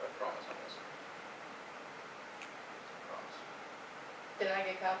 I promise on this. I promise. Did I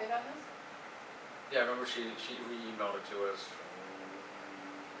get copied on this? Yeah, I remember she re-emailed it to us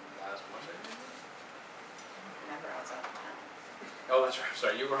last Monday. Remember, I was out of town. Oh, that's right, I'm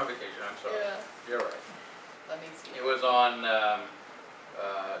sorry, you were on vacation, I'm sorry. Yeah. You're right. Let me see. It was on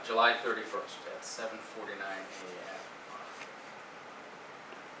July 31st at 7:49 a.m.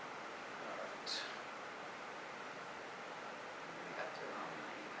 All right. I got through all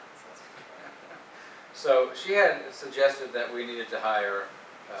my emails, that's okay. So she had suggested that we needed to hire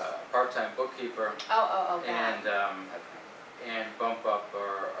a part-time bookkeeper Oh, that. and Okay. and bump up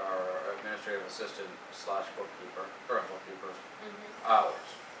our administrative assistant slash bookkeeper, current bookkeeper's hours.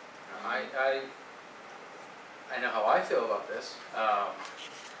 Now, I know how I feel about this, but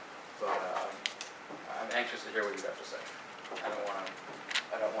I'm anxious to hear what you have to say. I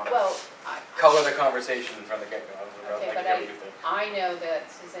don't want to Well, color the conversation from the get-go. I'd okay, like but to hear what you think. I know that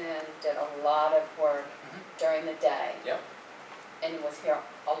Suzanne did a lot of work during the day. Yep. And was here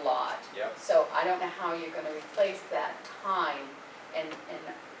a lot. Yep. So I don't know how you're gonna replace that time and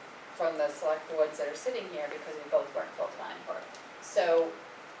from the select boards that are sitting here because we both work full-time. Right. So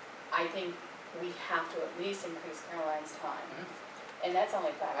I think we have to at least increase Caroline's time. And that's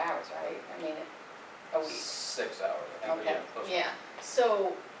only 5 hours, right? I mean, a week. 6 hours, I think, but Okay, yeah, close enough. yeah.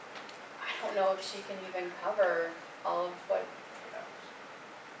 So I don't know if she can even cover all of what,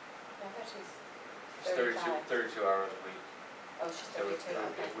 I thought she's It's 32 hours a week. Oh, she's So 32,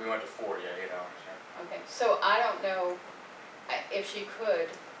 okay. if we went to 40, 8 hours, yeah. Okay, so I don't know if she could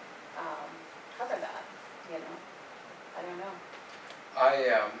cover that, you know? I don't know. I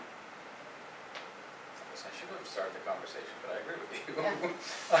guess I should have started the conversation, but I agree with you. Yeah.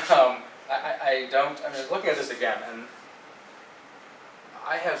 I don't, I mean, looking at this again, and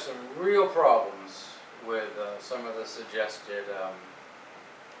I have some real problems with some of the suggested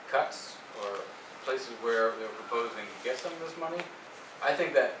cuts or places where they're proposing to get some of this money. I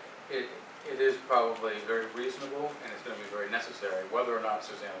think that it is probably very reasonable and it's going to be very necessary, whether or not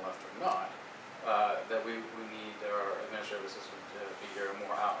Suzanne left or not, that we need our administrative assistant to be here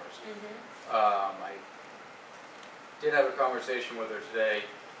more hours. I did have a conversation with her today,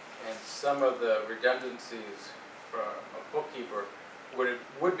 and some of the redundancies from a bookkeeper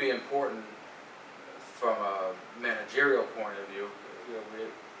would be important from a managerial point of view. You know, we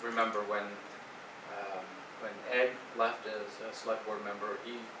remember when Ed left as a select board member,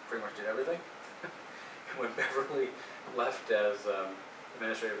 he pretty much did everything. When Beverly left as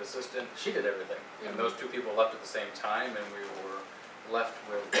administrative assistant, she did everything. And those two people left at the same time, and we were left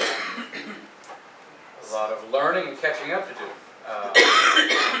with a lot of learning and catching up to do.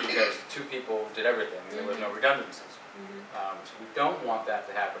 Because two people did everything, and there was no redundancies. So we don't want that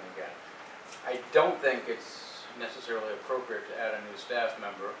to happen again. I don't think it's necessarily appropriate to add a new staff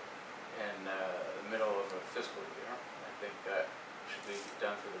member in the middle of a fiscal year. I think that should be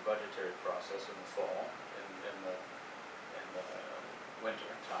done through the budgetary process in the fall, in the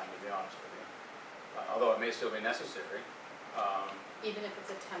winter time, to be honest with you. Although it may still be necessary. Even if it's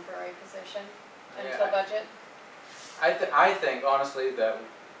a temporary position Yeah, until budget? I think honestly that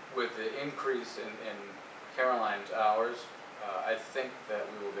with the increase in Caroline's hours, I think that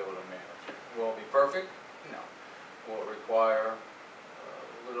we will be able to manage it. Will it be perfect? No. Will it require a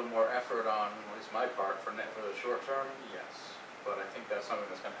little more effort on, at least my part, for the short term? Yes. But I think that's something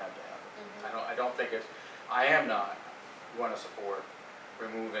that's going to have to happen. I don't think it's, I am not going to support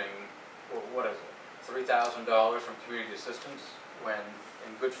removing, well, what is it, $3,000 from community assistance when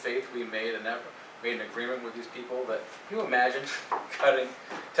in good faith we made an agreement with these people that, can you imagine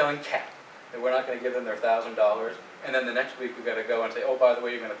telling Cat that we're not going to give them their $1,000, and then the next week we've got to go and say, oh, by the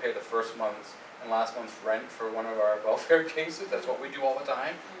way, you're going to pay the first month's and last month's rent for one of our welfare cases. That's what we do all the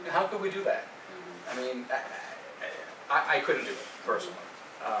time. And how could we do that? I mean, I couldn't do it personally.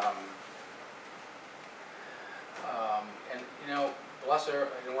 And you know, bless her,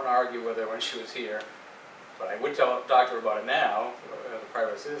 I didn't want to argue with her when she was here, but I would talk to her about it now, as a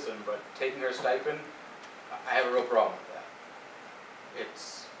private citizen, but taking her stipend, I have a real problem with that.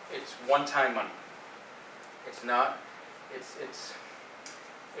 It's one-time money. It's not, it's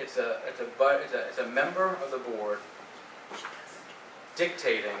a member of the board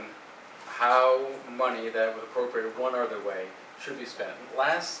dictating how money that was appropriated one or other way should be spent.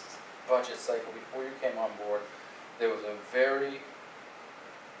 Last budget cycle, before you came on board, there was a very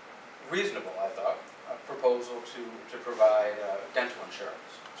reasonable, I thought, proposal to provide dental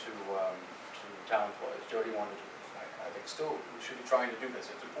insurance to town employees. Jody wanted to do this. I think still we should be trying to do this.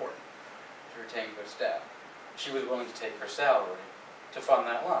 It's important to retain good staff. She was willing to take her salary to fund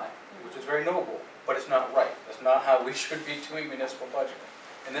that line, which is very noble, but it's not right. That's not how we should be doing municipal budgeting.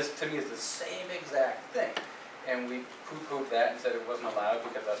 And this, to me, is the same exact thing. And we poo-pooed that and said it wasn't allowed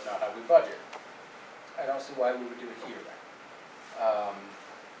because that's not how we budget. I don't see why we would do it here then.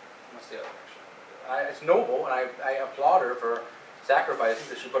 What's the other direction? It's noble, and I applaud her for sacrificing,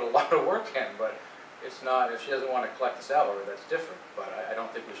 because she put a lot of work in, but it's not, if she doesn't want to collect the salary, that's different. But I don't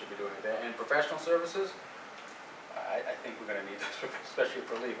think we should be doing it there. And professional services, I think we're going to need this, especially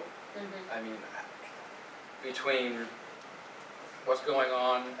for legal. I mean, between what's going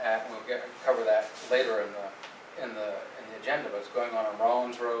on at, we'll cover that later in the agenda, but what's going on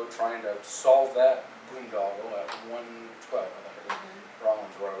Rollins Road, trying to solve that boondoggle at 112, I think it is,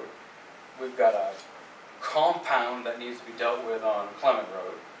 Rollins Road. We've got a compound that needs to be dealt with on Clement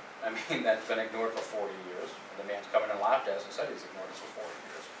Road. I mean, that's been ignored for 40 years. The man's come in and laughed at us and said he's ignored us for 40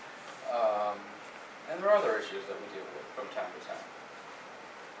 years. And there are other issues that we deal with from time to time.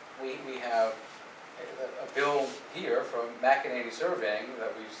 We have a bill here from McEnany Surveying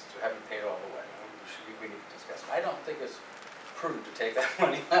that we haven't paid all the way. We need to discuss. I don't think it's prudent to take that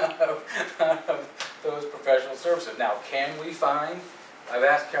money out of those professional services. Now, can we find, I've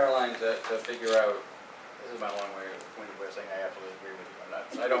asked Caroline to figure out, this is my long way of saying I absolutely agree with you on that.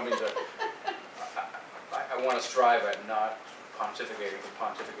 I don't mean to, I want to strive at not pontificating the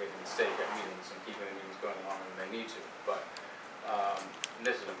sake at meetings and keeping the meetings going longer than they need to, but and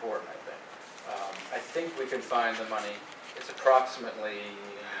this is important, I think. I think we can find the money. It's approximately,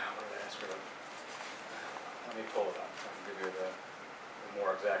 what did I ask her to, let me pull it up, I can give you the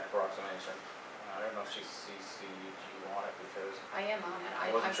more exact approximation. I don't know if she's CC'd you on it, because I am on it.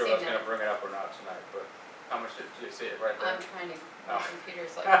 I wasn't I've sure seen if I was going to bring it up or not tonight, but how much did you see it right there? I'm trying to, Oh. my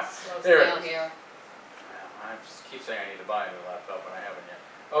computer's like slows There it down is. here. I just keep saying I need to buy a new laptop, and I haven't yet.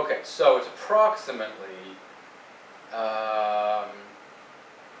 Okay, so it's approximately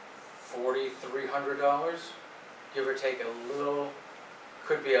 $4,300, give or take a little.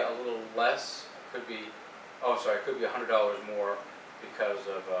 Could be a little less. Could be, oh sorry, it could be $100 more because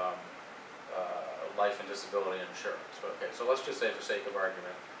of life and disability insurance. Okay, so let's just say, for sake of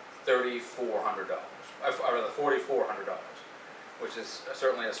argument, $3,400, or rather $4,400, which is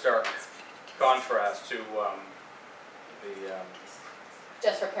certainly a stark contrast to the.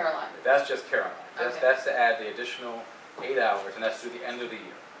 Just for Caroline. That's just Caroline. Okay. That's to add the additional 8 hours, and that's through the end of the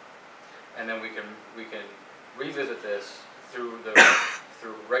year. And then we can revisit this through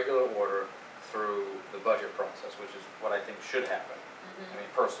regular order through the budget process, which is what I think should happen. I mean,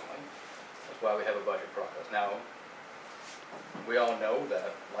 personally, that's why we have a budget process. Now, we all know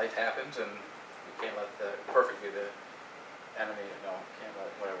that life happens, and we can't let the perfect be the enemy. No, can't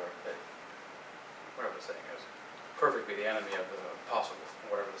let whatever the saying is. Perfect be the enemy of the possible,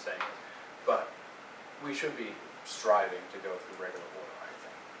 whatever the saying is. But we should be striving to go through regular order, I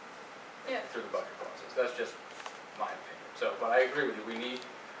think. Yeah. Through the budget process. That's just my opinion. So, but I agree with you. We need,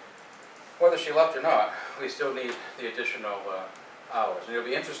 whether she left or not, we still need the additional hours. And it'll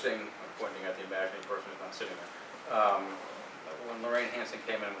be interesting, I'm pointing at the imaginary person who's not sitting there. When Lorraine Hanson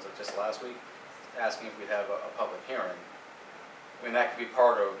came in, was it just last week, asking if we'd have a public hearing. I mean, that could be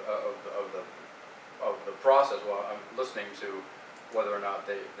part of the process. While I'm listening to whether or not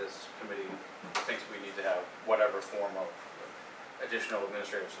this committee thinks we need to have whatever form of additional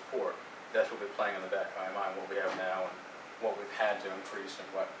administrative support. That's what we're playing in the back of my mind, what we have now and what we've had to increase and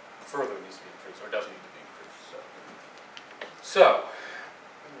what further needs to be increased or doesn't need to be increased. So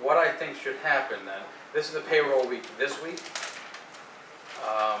what I think should happen then, this is the payroll week this week.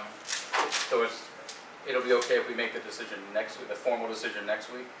 So it'll be okay if we make the decision next week, the formal decision next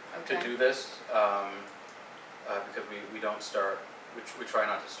week to do this, because we don't start, we try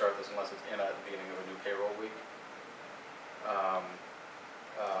not to start this unless it's at the beginning of a new payroll week.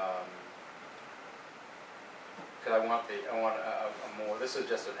 Because I want a more, this is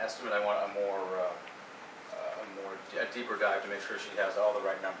just an estimate, I want a deeper dive to make sure she has all the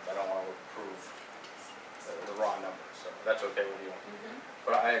right numbers. I don't want to approve the wrong numbers, so that's okay with you.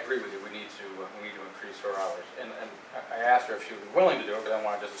 But I agree with you, we need to increase her hours. And I asked her if she was willing to do it, but I don't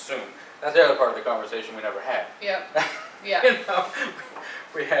want to just assume. That's the other part of the conversation we never had. Yeah, yeah. You know,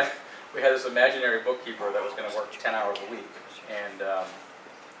 we had this imaginary bookkeeper that was going to work 10 hours a week and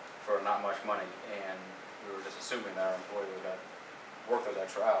for not much money. And we were just assuming that our employee would have worked those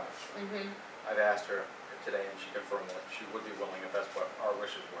extra hours. Mm-hmm, I've asked her today, and she confirmed that she would be willing if that's what our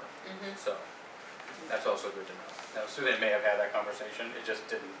wishes were. mm-hmm. So, that's also good to know. Now, Suzanne may have had that conversation, it just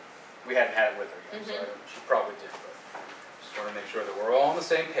didn't, we hadn't had it with her yet, so she probably did, but just want to make sure that we're all on the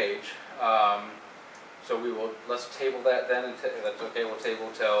same page. So we will, let's table that then, and if that's okay, we'll table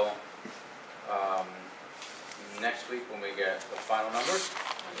till next week when we get the final numbers.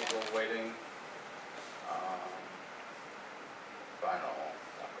 Okay. We're waiting, final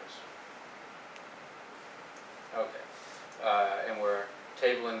numbers. Okay, and we're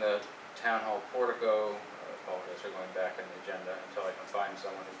tabling the town hall portico. I apologize for going back in the agenda until I can find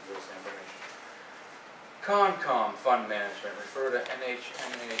someone who can give us the information. Concom fund management, refer to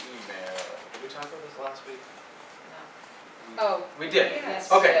NHMA email. Did we talk about this last week? Oh. We did?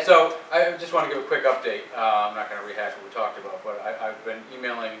 Yes. Okay, so I just want to give a quick update. I'm not going to rehash what we talked about, but I've been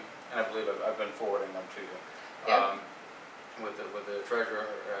emailing, and I believe I've been forwarding them to you. Yeah. With the treasurer,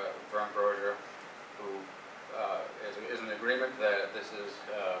 Vern Brozier, who is in agreement that this is,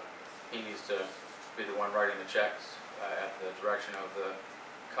 he needs to be the one writing the checks at the direction of the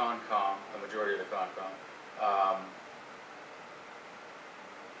Concom, the majority of the Concom.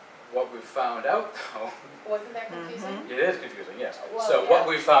 What we found out though, Wasn't that confusing? it is confusing, yes. Well, So yeah. what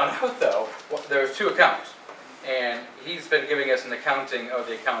we found out though, there's two accounts. And he's been giving us an accounting of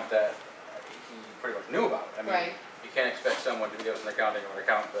the account that he pretty much knew about. I mean, Right. you can't expect someone to give us an accounting of an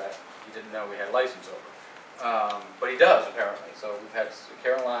account that he didn't know we had license over. But he does apparently. So we've had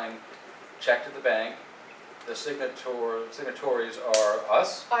Caroline checked at the bank. The signatories are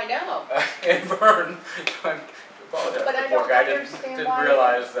us I know, and Vern. I apologize. But I The poor don't guy understand didn't why-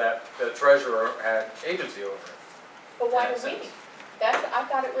 realize that the treasurer had agency over it. but why in do that we? sense. I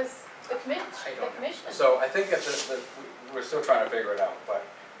thought it was the I don't know. commission. So I think that we're still trying to figure it out, but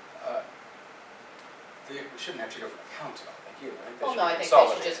we shouldn't have two different accounts, I don't think either. I think they Well, should no, be I think they should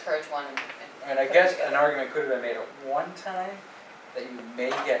consolidated. just purge one and. And I put guess it an together. argument could have been made at one time that you may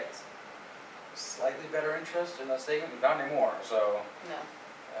get slightly better interest in the statement, not anymore, so No,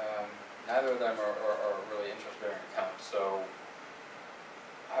 neither of them are really interest-bearing accounts, so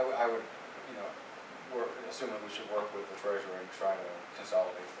I would, you know, we're assuming we should work with the treasurer and try to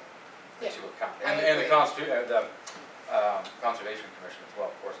consolidate the Yeah, two accounts. I And the agree. Conservation Commission as well,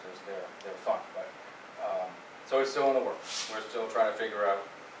 of course, there's their fund, but, so it's still in the works. We're still trying to figure out.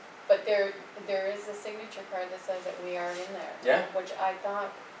 but there is a signature card that says that we are in there. Yeah? Which I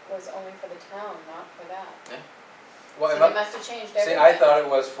thought was only for the town, not for that. Well, So they must have changed everything. see, I thought it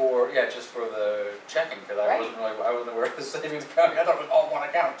was for, just for the checking, because Right. I wasn't aware of the savings account. I thought it was all one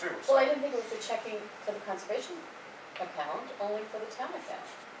account too, so. Well, I didn't think it was the checking for the conservation account, only for the town account.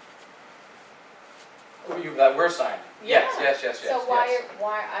 That we're signing. Yes, Yeah. yes. So why,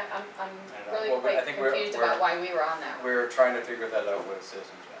 I'm I don't know. really Well, I quite think we're- confused about why we were on that. We're trying to figure that out with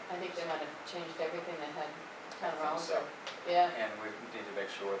Citizens Bank. I think they might have changed everything that had I gone think wrong, so. yeah. And we need to make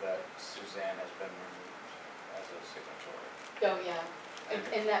sure that Suzanne has been removed as a signatory. Oh, yeah,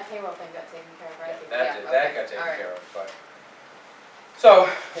 and that payroll thing got taken care of, right? That okay, got taken all right. care of, but. So,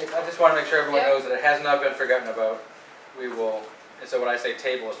 I just wanna make sure everyone Yep. knows that it has not been forgotten about. We will, and so when I say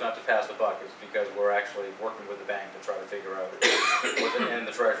table, it's not to pass the buck, it's because we're actually working with the bank to try to figure out, and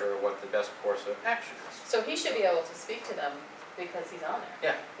the treasurer, what the best course of action is. So he should be able to speak to them because he's on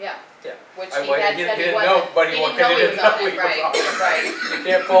there. Yeah. Which I- he well, had he said he didn't know, wasn't. but he didn't know he was on it, he was right, on it. right. You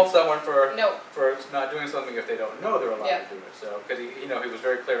can't fault someone for No, not doing something if they don't know they're allowed Yeah. to do it, so, because he was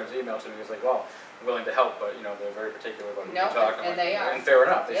very clear in his email to me, he was like, well, I'm willing to help, but, they're very particular about who you No, talk to. and they are. And fair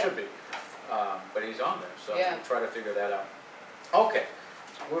enough, they Yeah. should be, but he's on there, so Yeah. we'll try to figure that out. Okay,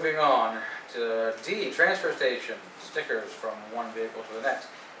 moving on to D, transfer station, stickers from one vehicle to the next.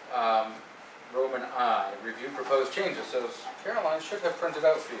 Roman I, review proposed changes, so Caroline should have printed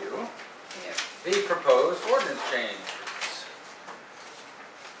out for you yeah. the proposed ordinance changes.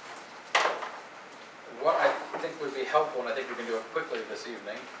 What I think would be helpful, and I think we can do it quickly this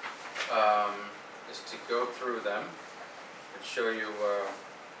evening, is to go through them and show you,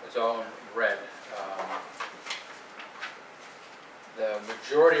 it's all in red. The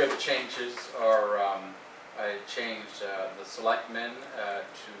majority of the changes are, I changed the selectmen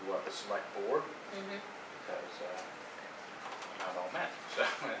to the select board, Mhm. because not all men, so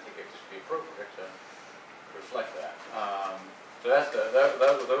I think it just be appropriate to reflect that. So that's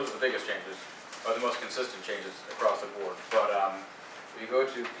those are the biggest changes, or the most consistent changes across the board. But if you go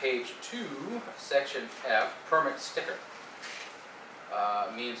to page 2, section F, permit sticker.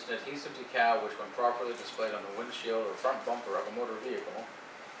 Means an adhesive decal which when properly displayed on the windshield or front bumper of a motor vehicle,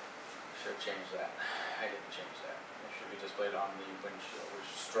 should change that. I didn't change that. It should be displayed on the windshield,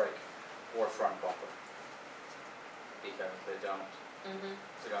 which is strike or front bumper. because they don't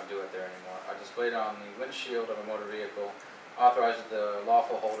Mhm. do it there anymore. Are displayed on the windshield of a motor vehicle, authorizes the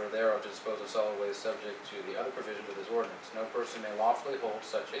lawful holder thereof to dispose of solid waste subject to the other provisions of this ordinance. No person may lawfully hold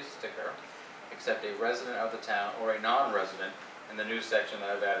such a sticker except a resident of the town or a non-resident, and the new section that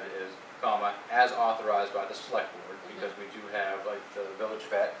I've added is, comma, as authorized by the select board, because we do have, like, the village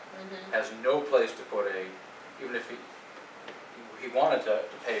vet Mhm. has no place to put even if he wanted to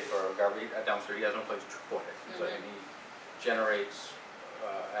pay for a dumpster, he has no place to put it. So Mhm. he generates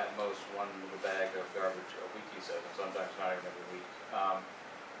at most one little bag of garbage a week, he says, and sometimes not even every week.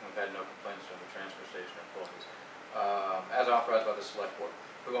 We've had no complaints from the transfer station employees. As authorized by the select board,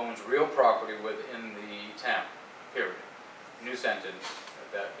 who owns real property within the town, period. New sentence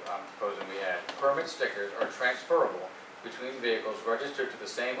that I'm proposing we add. Permit stickers are transferable between vehicles registered to the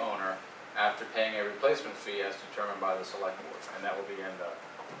same owner after paying a replacement fee as determined by the select board, and that will be in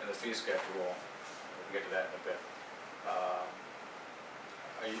the fee schedule. We'll get to that in a bit.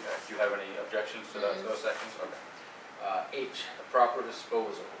 Do you have any objections to those sections? Okay. H, the proper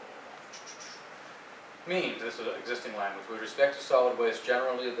disposal. Means, this is existing language, with respect to solid waste,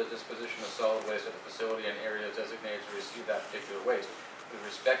 generally the disposition of solid waste at the facility and areas designated to receive that particular waste. With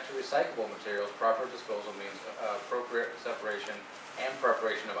respect to recyclable materials, proper disposal means appropriate separation and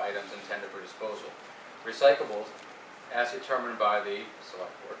preparation of items intended for disposal. Recyclables, as determined by the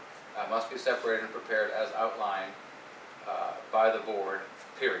select board, must be separated and prepared as outlined by the board,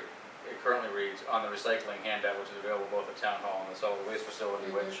 period. It currently reads on the recycling handout, which is available both at Town Hall and the solid waste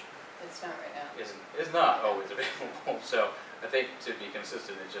facility, which It's not right now. is not always available. So I think to be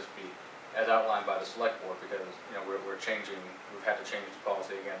consistent, it just be as outlined by the select board, because we're changing, we've had to change the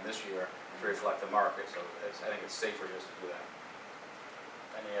policy again this year to reflect the market, so I think it's safer just to do that.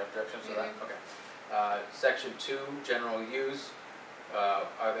 Any objections to that? Okay. Section 2, general use.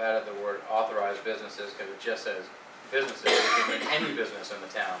 I've added the word authorized businesses because it just says businesses. It can mean any business in the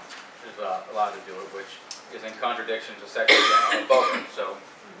town is allowed to do it, which is in contradiction to section above it. So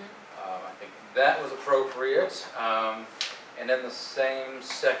I think that was appropriate. And in the same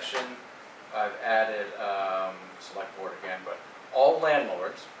section, I've added select board again, but all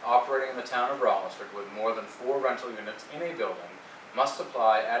landlords operating in the town of Rollinsford with more than 4 rental units in a building must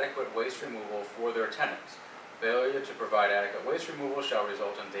supply adequate waste removal for their tenants. Failure to provide adequate waste removal shall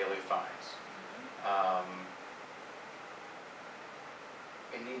result in daily fines. I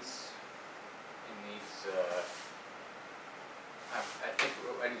think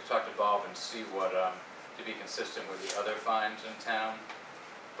I need to talk to Bob and see what, to be consistent with the other fines in town,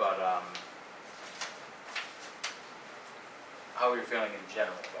 but, how are you feeling in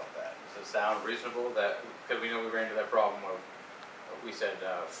general about that? Does it sound reasonable that, because we know we ran into that problem of, we said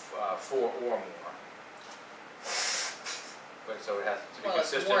 4 or more. But so it has to be Well,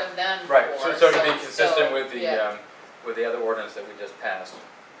 it's consistent. more than Right, 4, so to be it's consistent still- with the other ordinance that we just passed,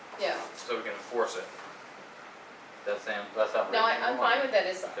 Yeah. so we can enforce it. That's not No, I'm fine with that,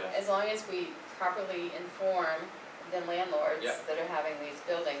 Okay. as long as we properly inform the landlords Yeah. that are having these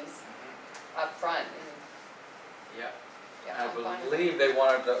buildings up front, and, Yeah, yeah, I I'm fine with believe they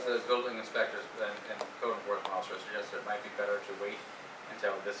wanted the building inspectors and code enforcement officers suggested it might be better to wait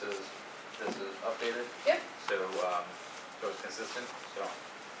until this is updated. Yep. So it's consistent, so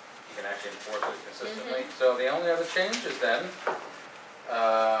you can actually enforce it consistently. So the only other change is then,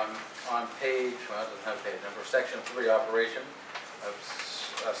 on page, well, it doesn't have a page number, section 3, operation, of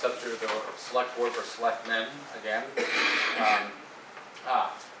substitute the select board for selectmen again.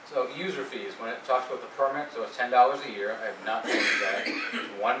 So user fees, when it talks about the permit, so it's $10 a year, I have not changed that,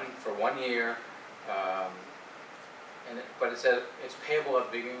 for 1 year. But it says it's payable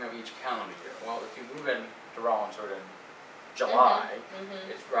at the beginning of each calendar year. Well, if you move in to Rollinsford in July,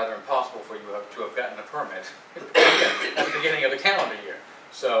 it's rather impossible for you to have gotten a permit at the beginning of the calendar year.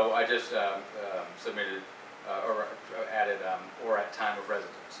 So I just submitted, or added, or at time of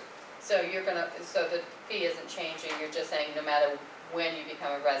residency. So so the fee isn't changing, you're just saying no matter when you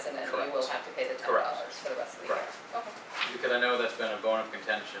become a resident, you will Correct. have to pay the $10 Correct. for the rest of the year. Correct. Okay. Because I know that's been a bone of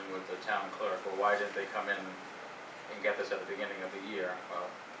contention with the town clerk. Well, why didn't they come in and get this at the beginning of the year? Well,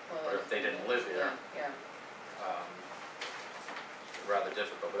 or if they didn't live here. Yeah. Rather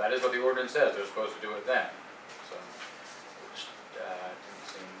difficult, but that is what the ordinance says, they're supposed to do it then, so, which didn't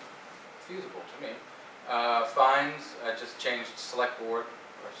seem feasible to me. Fines, I just changed select board,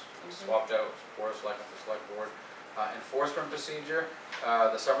 or swapped out board of selectmen for select board. Enforcement procedure,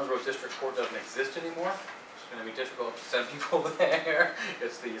 the Summers Road District Court doesn't exist anymore, it's going to be difficult to send people there.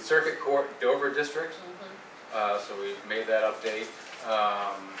 It's the Circuit Court Dover District, so we've made that update.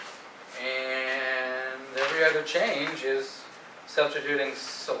 And every other change is substituting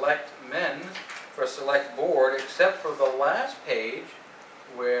selectmen for select board, except for the last page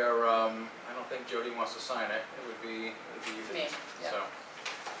where, I don't think Jody wants to sign it. It would be you. Me, yeah. So.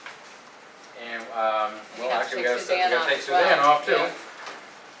 And, We well, have to actually, we take gotta Suzanne off take as well. Suzanne off too. Yeah.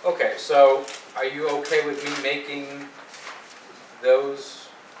 Okay, so are you okay with me making those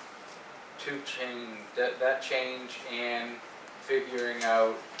two that change and figuring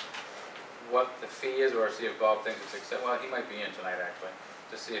out what the fee is, or see if Bob thinks it's accept, well, he might be in tonight actually,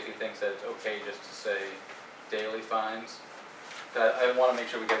 to see if he thinks that it's okay just to say daily fines? I wanna make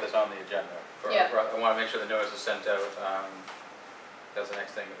sure we get this on the agenda. Yeah. I wanna make sure the notice is sent out, that's the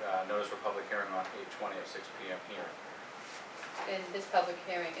next thing, notice for public hearing on 8/20 at 6 PM here. And this public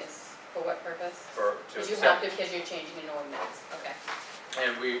hearing is for what purpose? To Because you accept- have to, because you're changing an ordinance, okay.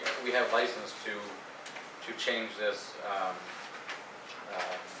 And we have license to change this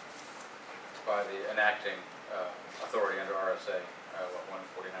by the enacting authority under RSA,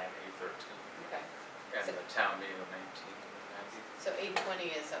 149(8)13, Okay, and So- the town meeting of 1990. so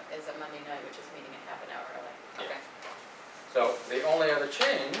 8:20 is a Monday night, which is meeting a half an hour early, Yeah. okay. So the only other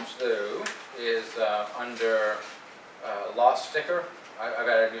change, though, is under lost sticker. I've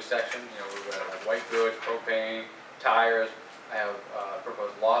added a new section, we've got like white goods, propane, tires. I have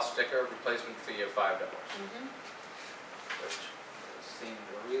proposed lost sticker replacement fee of $5, which seemed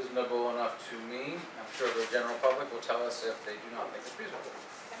reasonable enough to me. I'm sure the general public will tell us if they do not think it's reasonable.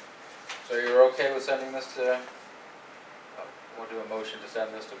 So you're okay with sending this to, we'll do a motion to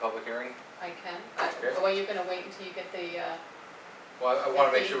send this to public hearing? I can, Okay. well, you're gonna wait until you get the, Well, I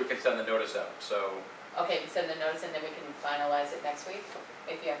want to make sure we can send the notice out, so, okay, send the notice and then we can finalize it next week,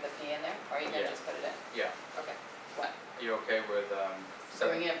 if you have the fee in there, or are you gonna Yeah. just put it in? yeah. Okay, what? Are you okay with Bring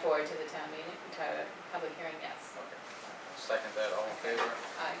sending? it forward to the town meeting, to a public hearing, yes. Okay. Second that, all in favor?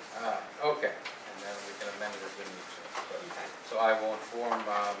 Aye, Okay, and then we can amend it if we need to. But- okay. So I will inform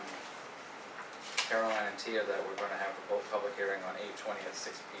Caroline and Tia that we're going to have the public hearing on 8/20 at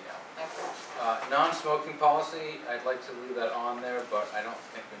 6 PM. Excellent. Non-smoking policy, I'd like to leave that on there, but I don't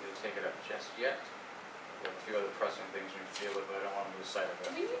think we need to take it up just yet. We have a few other pressing things we need to deal with, but I don't want to lose sight of Do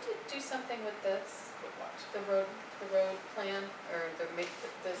it. we need to do something with this, With what? the road plan, or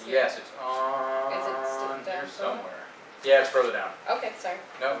this? Yes, it's Is it on down here further? somewhere. Yeah, it's further down. Okay, sorry,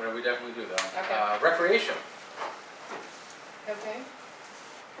 No, we definitely do that. Okay. Recreation, okay.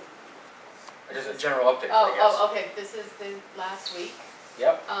 just a general update, I guess. Oh, okay, this is the last week,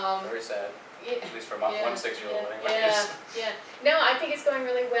 Yep, um, very sad, yeah. at least for Yeah, one 6-year-old yeah, anyways. Yeah, no, I think it's going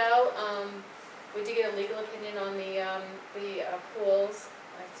really well, we did get a legal opinion on the pools,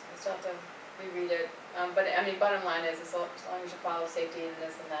 I still have to reread it, but I mean, bottom line is, as long as you follow safety and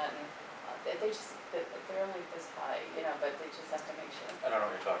this and that, and they're only this high, but they just have to make sure. I don't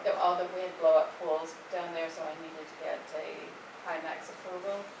know what you're talking about. We had blow up pools down there, so I needed to get a Primax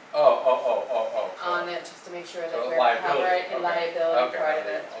approval Oh. on it, just to make sure that So we're liability, covered, okay. and liability Okay, part of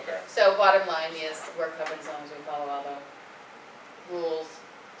it. okay. So bottom line is, we're covered as long as we follow all the rules,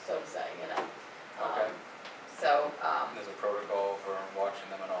 so to say, Okay. So, There's a protocol for watching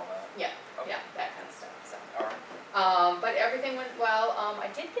them and all that. yeah, Okay. yeah, that kind of stuff, so. All right. But everything went well. I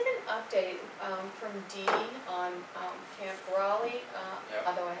did get an update from Dean on Camp Raleigh, Yeah.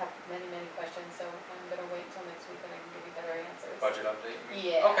 although I have many, many questions, so I'm gonna wait until next week and I can give you better answers. Budget update? you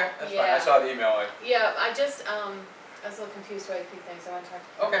mean? Yeah, Okay, that's fine. yeah. I saw the email. Yeah, I just, I was a little confused by a few things, I want to talk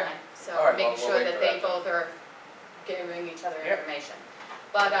to Okay. Caroline. So All right, making we'll sure wait that for they that then. both are giving each other Yep. information.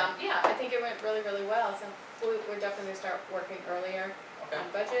 But, yeah, I think it went really, really well, so we're definitely gonna start working earlier Okay, on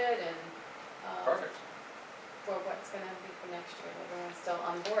budget and, perfect. for what's gonna be for next year, everyone's still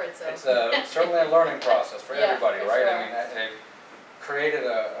on board, so. It's certainly a learning process for Yeah, everybody, for right? sure. I mean, they've created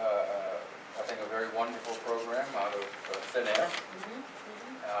I think a very wonderful program out of thin air. Mhm,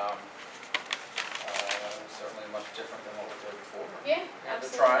 mhm. Certainly much different than what was there before. Yeah, And they're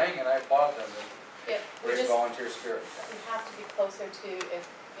absolutely. trying, and I applaud them. Yeah, we Great just, volunteer spirit. we have to be closer to, if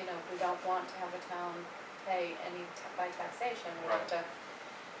we don't want to have a town pay any by taxation, we have to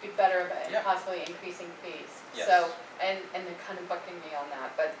be better about Yeah. possibly increasing fees. Yes. So, and they're kind of bucking me on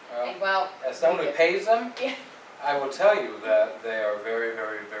that, but, Well, well. as someone who we get- pays them, Yeah. I will tell you that they are very,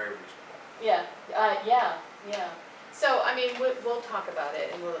 very, very reasonable. Yeah, yeah. So, I mean, we'll talk about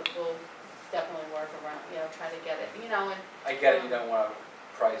it and we'll definitely work around, try to get it, and, I get it, you don't want to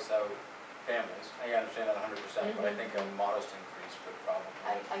price out families. I understand that 100%, but I Mhm. think a modest increase could probably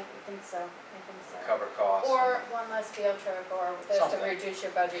I think so. cover costs. Or one less field trip, or just to Something. reduce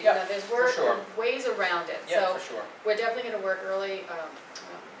your budget, Yeah, there's for sure. ways around it, Yeah, so for sure. we're definitely gonna work early,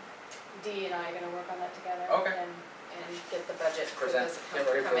 Dee and I are gonna work on that together. Okay. And get the budget for Present, this get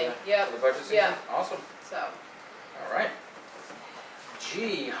ready for coming, the yep, budget season? Yeah. Awesome. so, All right.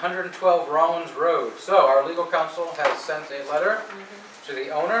 G, 112 Rollins Road. So our legal counsel has sent a letter to the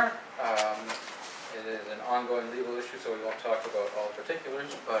owner. It is an ongoing legal issue, so we won't talk about all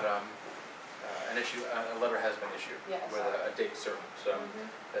particulars, but a letter has been issued Yeah, I with saw a date certain, so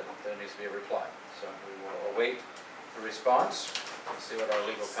that there needs to be a reply. So we will await the response and see what our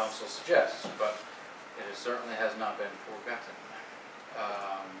legal counsel suggests, but it certainly has not been forgotten.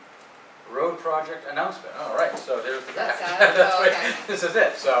 Road project announcement. All right, so there's the That's draft. that? That's Oh, right. okay. This is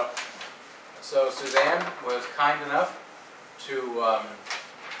it. So Suzanne was kind enough to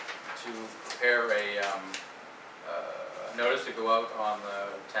prepare a notice to go out on the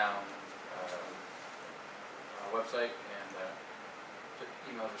town website and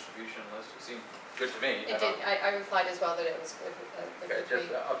email distribution list. It seemed good to me. It did, I replied as well that it was good. Okay,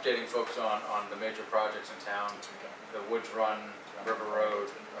 just updating folks on the major projects in town, the Woods Run, River Road,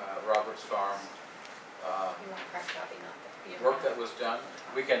 Roberts Farm, You want a crack copy, not the. work that was done.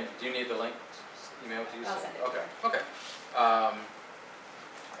 We can, do you need the link emailed to you? I'll send it to Okay, her. okay.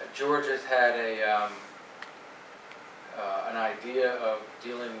 George has had an idea of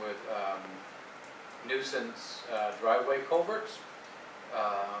dealing with nuisance driveway culverts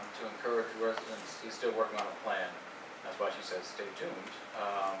to encourage residents. He's still working on a plan. That's why she says stay tuned,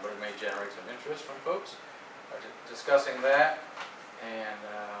 but it may generate some interest from folks. Discussing that and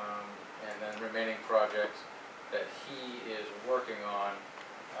then remaining projects that he is working on.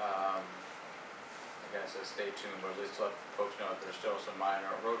 Again, it says stay tuned, but at least let folks know that there's still some minor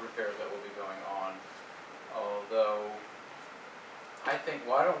road repairs that will be going on. Although, I think,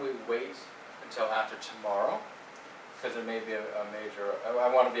 why don't we wait until after tomorrow? Because there may be a major, I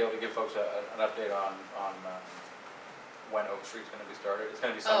want to be able to give folks an update on when Oak Street's going to be started. It's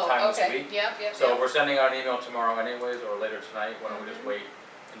going to be sometime this week. Yep. So we're sending out an email tomorrow anyways, or later tonight. Why don't we just wait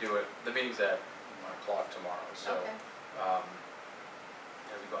and do it? The meeting's at 1 o'clock tomorrow, so Okay. it'll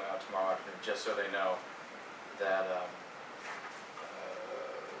be going out tomorrow afternoon, just so they know that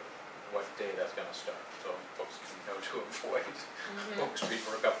what day that's going to start, so folks can know to avoid Oak Street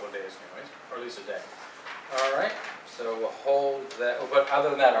for a couple of days anyways, or at least a day. All right, so we'll hold that, but other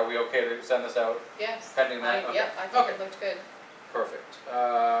than that, are we okay to send this out Yes. pending that? Okay. Yep, I think it looked good. Perfect.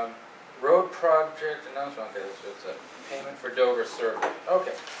 Road project announcement, okay, so it's a payment for Dover survey.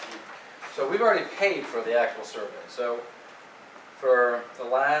 Okay, so we've already paid for the actual survey, so for the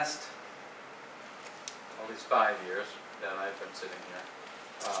last, at least 5 years that I've been sitting here,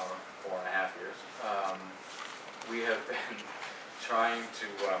 4.5 years, we have been trying to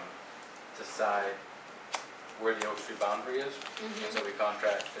decide where the Oak Street boundary is. And so we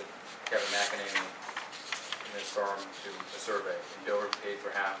contracted Kevin McEnany and his firm to survey. And Dover paid for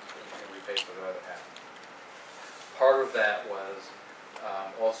half, and we paid for the other half. Part of that was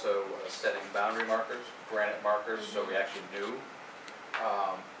also setting boundary markers, granite markers, so we actually knew.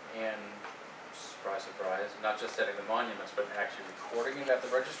 And surprise, surprise, not just setting the monuments, but actually recording it at the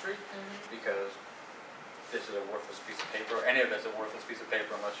registry, because this is a worthless piece of paper. Any of this is a worthless piece of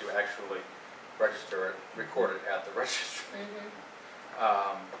paper unless you actually register it, record it at the registry.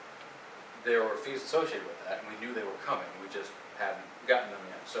 There were fees associated with that, and we knew they were coming. We just hadn't gotten them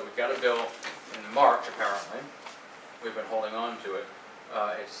yet. So we got a bill in March, apparently. We've been holding on to it.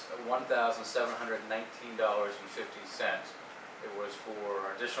 It's $1,719.50. It was for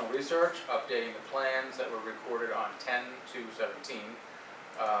additional research, updating the plans that were recorded on 10/2/17.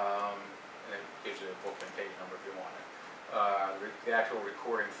 And it gives you a book and page number if you want it. The actual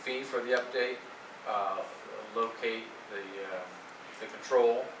recording fee for the update, locate the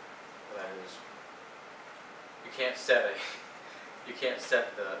control. That is, you can't set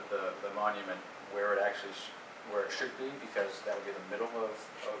the monument where it actually where it should be, because that would be the middle of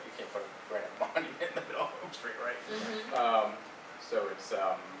you can't put a granite monument in the middle of Oak Street, right? So it's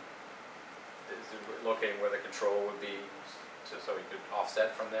locating where the control would be, so you could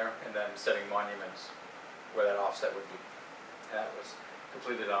offset from there, and then setting monuments where that offset would be. And that was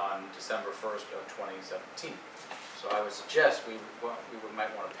completed on December 1st of 2017. So I would suggest we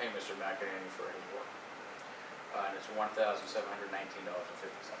might want to pay Mr. McEnany for any work. And it's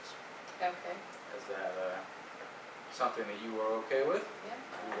 $1,719.50. Okay. Is that something that you are okay with? Yep.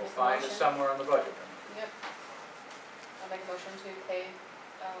 We will find it somewhere on the budget. Yep. I'll make a motion to pay,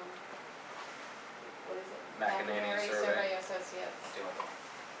 what is it? McEnany Survey. Associates Deal with it.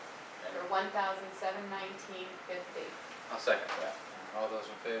 for $1,719.50. I'll second that. All those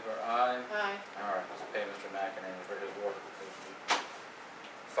in favor, aye. Aye. All right, let's pay Mr. McEnany for his work, because we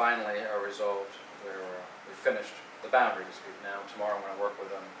finally are resolved, we finished the boundary dispute. Now, tomorrow I'm gonna work with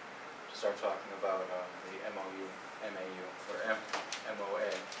them to start talking about the MOA,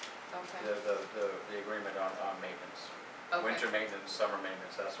 Okay. the agreement on maintenance. Okay. winter maintenance, summer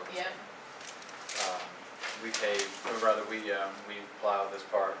maintenance, that sort of Yeah, stuff. We pay, or rather, we plow this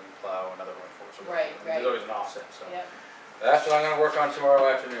part, and we plow another one for us. So Right, right. There's always an offset, so. yeah, That's what I'm gonna work on tomorrow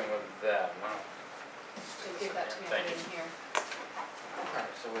afternoon with that. Wow. so give that to me, Thank I you. didn't hear. Alright,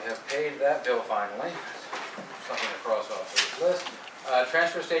 so we have paid that bill finally. Something to cross off this list.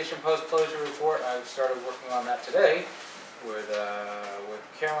 Transfer station post-closure report, I've started working on that today with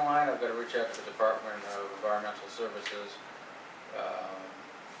Caroline. I've got to reach out to the Department of Environmental Services.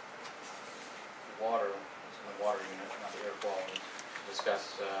 Water, it's in the water unit, not the air quality, to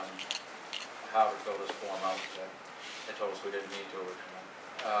discuss how to fill this form out. They told us we didn't need to originally.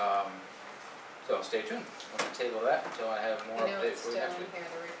 So stay tuned. I'm going to table that until I have more I know it's updates for you still next in week. here,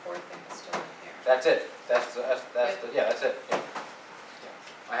 the report thing is still in here. That's it. That's Yep. yeah, that's it. Yeah.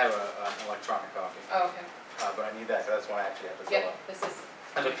 Yeah. I have an electronic copy, Oh, okay, but I need that because that's one I actually have to fill yep, out. this is,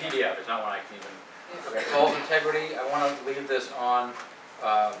 It's a PDF. It's not one I can even. yeah. Okay, Falls integrity. I want to leave this on.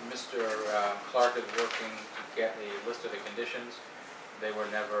 Mr. Clark is working to get a list of the conditions. They were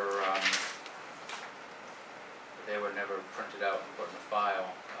never printed out and put in the file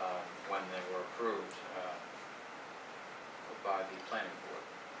when they were approved by the planning board.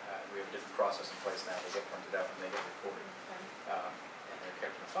 We have a different process in place now. They get printed out and they get recorded, Okay. and they're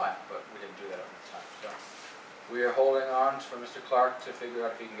kept in the file, but we didn't do that at the time. So we are holding on for Mr. Clark to figure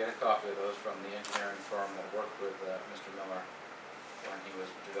out if he can get a copy of those from the engineering firm that worked with Mr. Miller when he was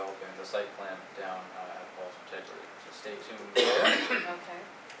developing the site plan down at Falls Integrity. So stay tuned there. Okay,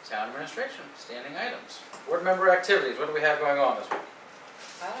 Town administration, standing items. Board member activities, what do we have going on this week?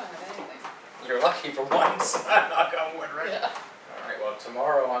 I don't have anything. You're lucky for once, I'm not going to win, right? Yeah. All right, well,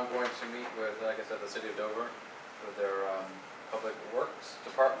 tomorrow I'm going to meet with, like I said, the city of Dover, with their public works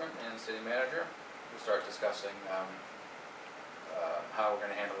department and city manager. We'll start discussing how we're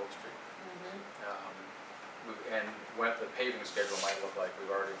going to handle Oak Street. Mm-hmm. And what the paving schedule might look like. We've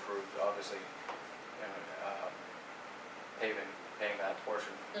already approved, obviously, paying that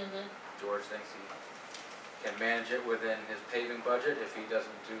portion. Mm-hmm. George thinks he can manage it within his paving budget if he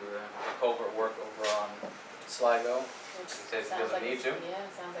doesn't do the culvert work over on Sligo. Which He says he sounds doesn't like need it's- to. Yeah,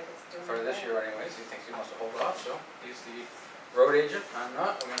 sounds like it's doing For this okay. year anyways, he thinks he wants to hold off, so he's the road agent. I'm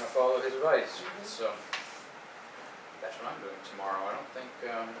not, I'm gonna follow his advice. Mhm. So, that's what I'm doing tomorrow. I don't think,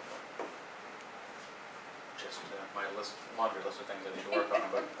 just my laundry list of things I need to work on,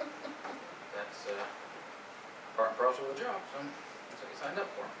 but that's part and parcel of the job, so that's what you signed up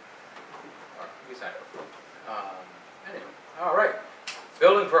for. Or we signed up for. Anyway, all right.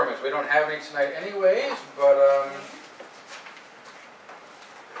 Building permits, we don't have any tonight anyways, but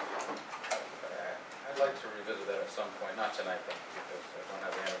I'd like to revisit that at some point, not tonight though, because I don't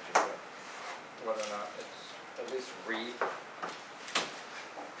have the energy, but whether or not it's, at least read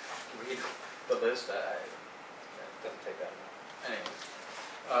the list, it doesn't take that long. Anyways.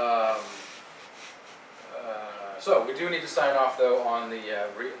 So we do need to sign off though on the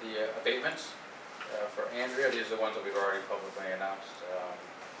abatements for Andrea. These are the ones that we've already publicly announced.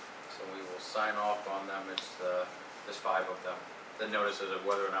 So we will sign off on them. There's 5 of them. The notices of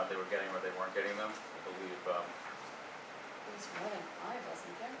whether or not they were getting or they weren't getting them. I believe There's more than 5,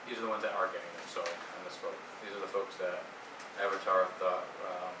 wasn't there? these are the ones that are getting them. Sorry, I misspoke. These are the folks that Avatar thought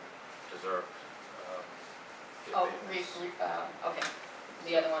deserved. The Oh, abatements. okay.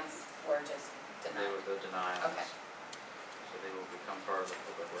 The other ones were just They denied. were the denials. Okay. So they will become part of the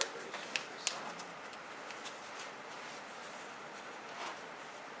public record as soon as we sign them.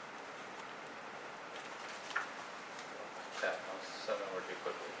 Okay, I'll send them over to you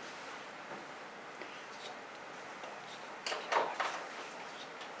quickly.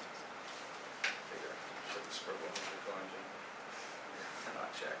 Figure, shouldn't scribble if you're going to. They're not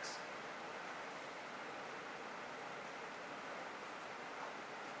checks.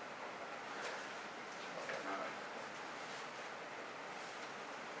 Okay, all right.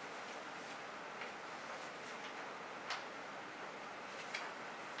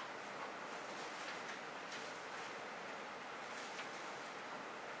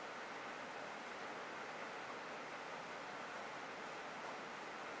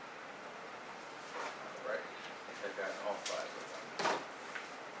 Alright, I think I got all 5 of them.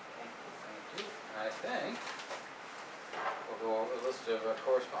 Thank you. And I think we'll go over a list of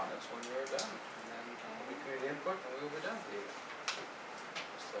correspondence when we're done. And then we community input and we will be done with you.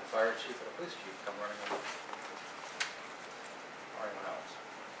 Just the fire chief or the police chief come running in. Or anyone else.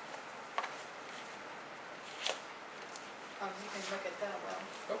 You can look at that while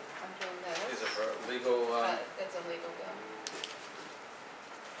Oh. I'm doing this. These are for legal, It's a legal bill.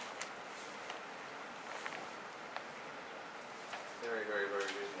 very, very, very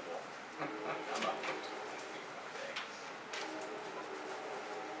reasonable. I'm not. Okay.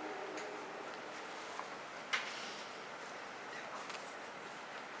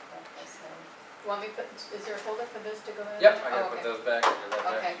 want me to put, is there a folder for this to go in? Yep, I Oh, gotta put okay. those back, give that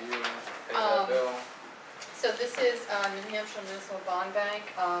back Okay. to you, pay Um, that bill. So this is New Hampshire Municipal Bond Bank.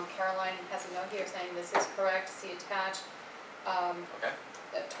 Caroline has a note here saying this is correct, see attached. Okay,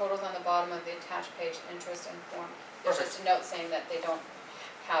 Totals on the bottom of the attached page, interest and form. There's Perfect. just a note saying that they don't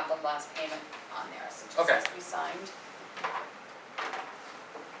have the last payment on there, so it just Okay. has to be signed.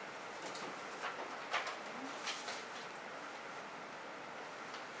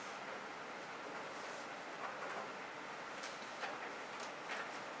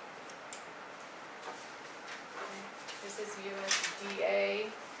 This is USDA,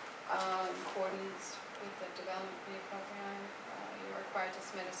 in accordance with the Development Community Program. You are required to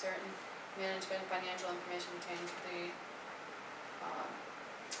submit a certain management financial information pertaining to the,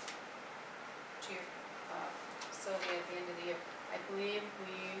 to your facility at the end of the year. I believe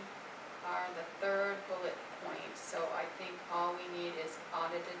we are the third bullet point, so I think all we need is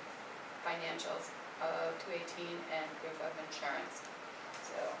audited financials of 218 and proof of insurance.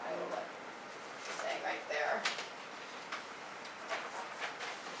 So I will let you say right there.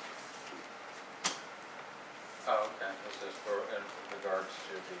 oh, okay, this is for, in regards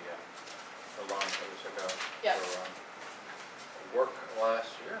to the loan that we took out Yep. for, work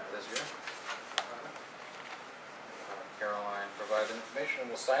last year, this year. Caroline provided information,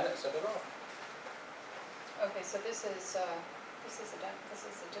 we'll sign it, send it off. Okay, so this is a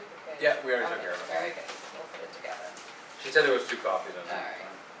duplicate. Yeah, we already took Okay, care of it. very good, we'll put it together. She said there was 2 copies in there. All right.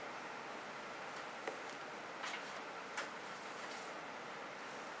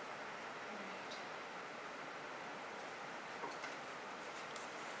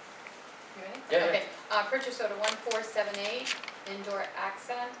 You ready? Yeah, yeah. Okay, purchase order 1478, indoor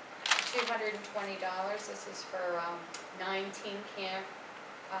accent, $220. This is for 19 camp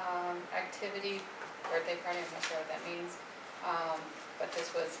activity, birthday party, I'm not sure what that means. But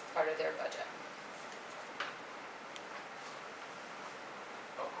this was part of their budget.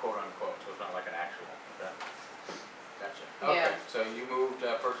 Oh, quote unquote, so it's not like an actual, okay. Gotcha. Yeah. Okay, so you moved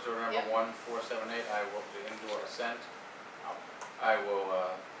purchase order number Yep. 1478, I will do indoor ascent. I will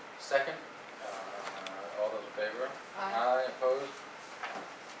second. All those in favor? Aye. Opposed?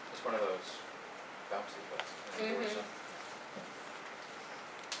 Just one of those bouncy places. Indoor Mhm. ascent.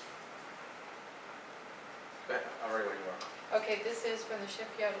 Go ahead, I'm ready when you are. Okay, this is from the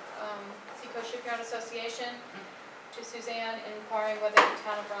shipyard, Seacoast Shipyard Association, to Suzanne, inquiring whether the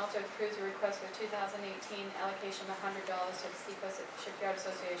town of Rollinsford approves a request for 2018 allocation of $100 to the Seacoast Shipyard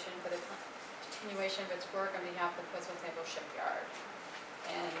Association for the continuation of its work on behalf of the Portsmouth Naval Shipyard.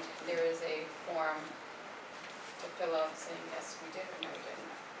 And there is a form to fill out saying, yes, we did, or no, we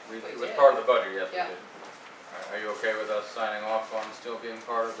didn't. We, We it was did. part of the budget, yes, we Yeah. did. All right, are you okay with us signing off on still being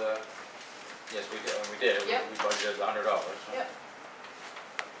part of the, yes, we did, we did, Yep. we budgeted $100. so Yep.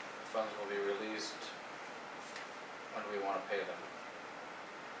 Funds will be released, when do we want to pay them?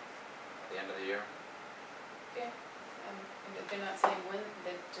 At the end of the year? And they're not saying when,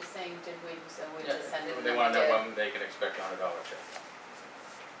 they're just saying, did we, so we just send it and They then want we to know did. when they can expect a $100 check.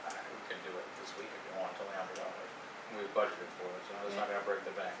 We can do it this week if you want, it's only $100. We budgeted for it, so it's not gonna break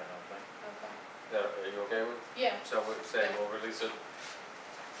the bank, I don't think. Okay. Are you okay with? Yeah, So we'd say Yeah. we'll release it. I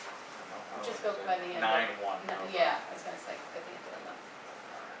don't know, how Just do I go say by it? the end of- 9/1. no, okay. yeah, I was gonna say, at the end of the month.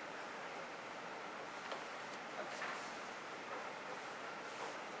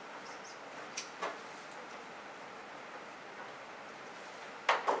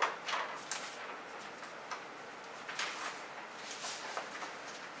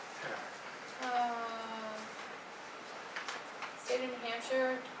 State of New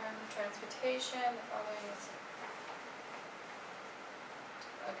Hampshire, Department of Transportation, the following is,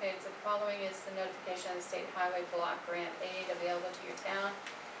 okay, so the following is the notification of the state highway block grant aid available to your town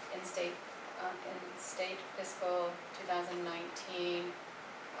in state fiscal 2019.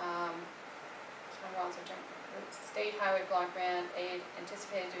 Town of Rollinsford, state highway block grant aid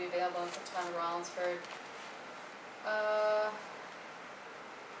anticipated to be available for town of Rollinsford.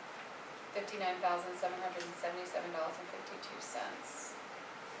 $59,777.52. Does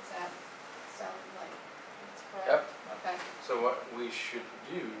that sound like that's correct? Yep. Okay. So what we should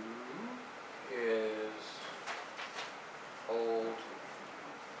do is hold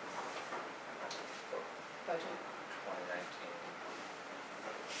for Budget. 2019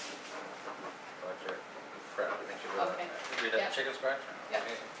 budget prep. I think you will. Okay. Read that Yep. chicken scratch? Yep.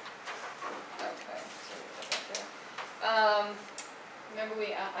 Okay. Okay, so we put that there. Remember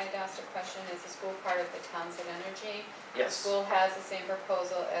I'd asked a question, is the school part of the Townsend Energy? The Yes. school has the same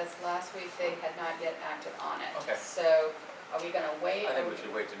proposal as last week, they had not yet acted on it. Okay. So, are we gonna wait? I think or we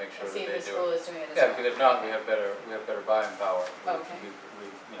should wait to make sure that See they if the do school it. is doing it as Yeah, well? because if not, we Okay. have better buying power. Okay. We,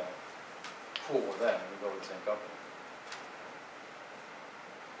 you know, pool with them, and we go with the same company.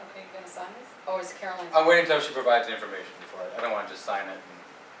 Okay, you gonna sign this? Oh, is Caroline? I'm waiting until she provides the information before, I don't wanna just sign it and.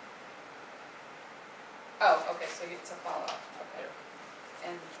 Oh, okay, so it's a follow-up, okay.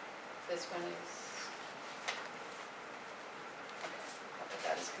 And this one is? Okay,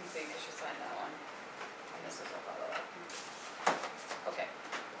 that is complete, you should sign that one. And this is a follow-up. Okay,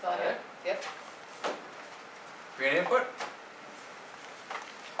 that's all I have. Yep. Any input?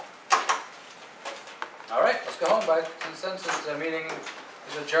 All right, let's go home by consensus. The meeting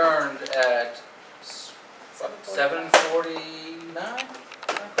is adjourned at 7:49.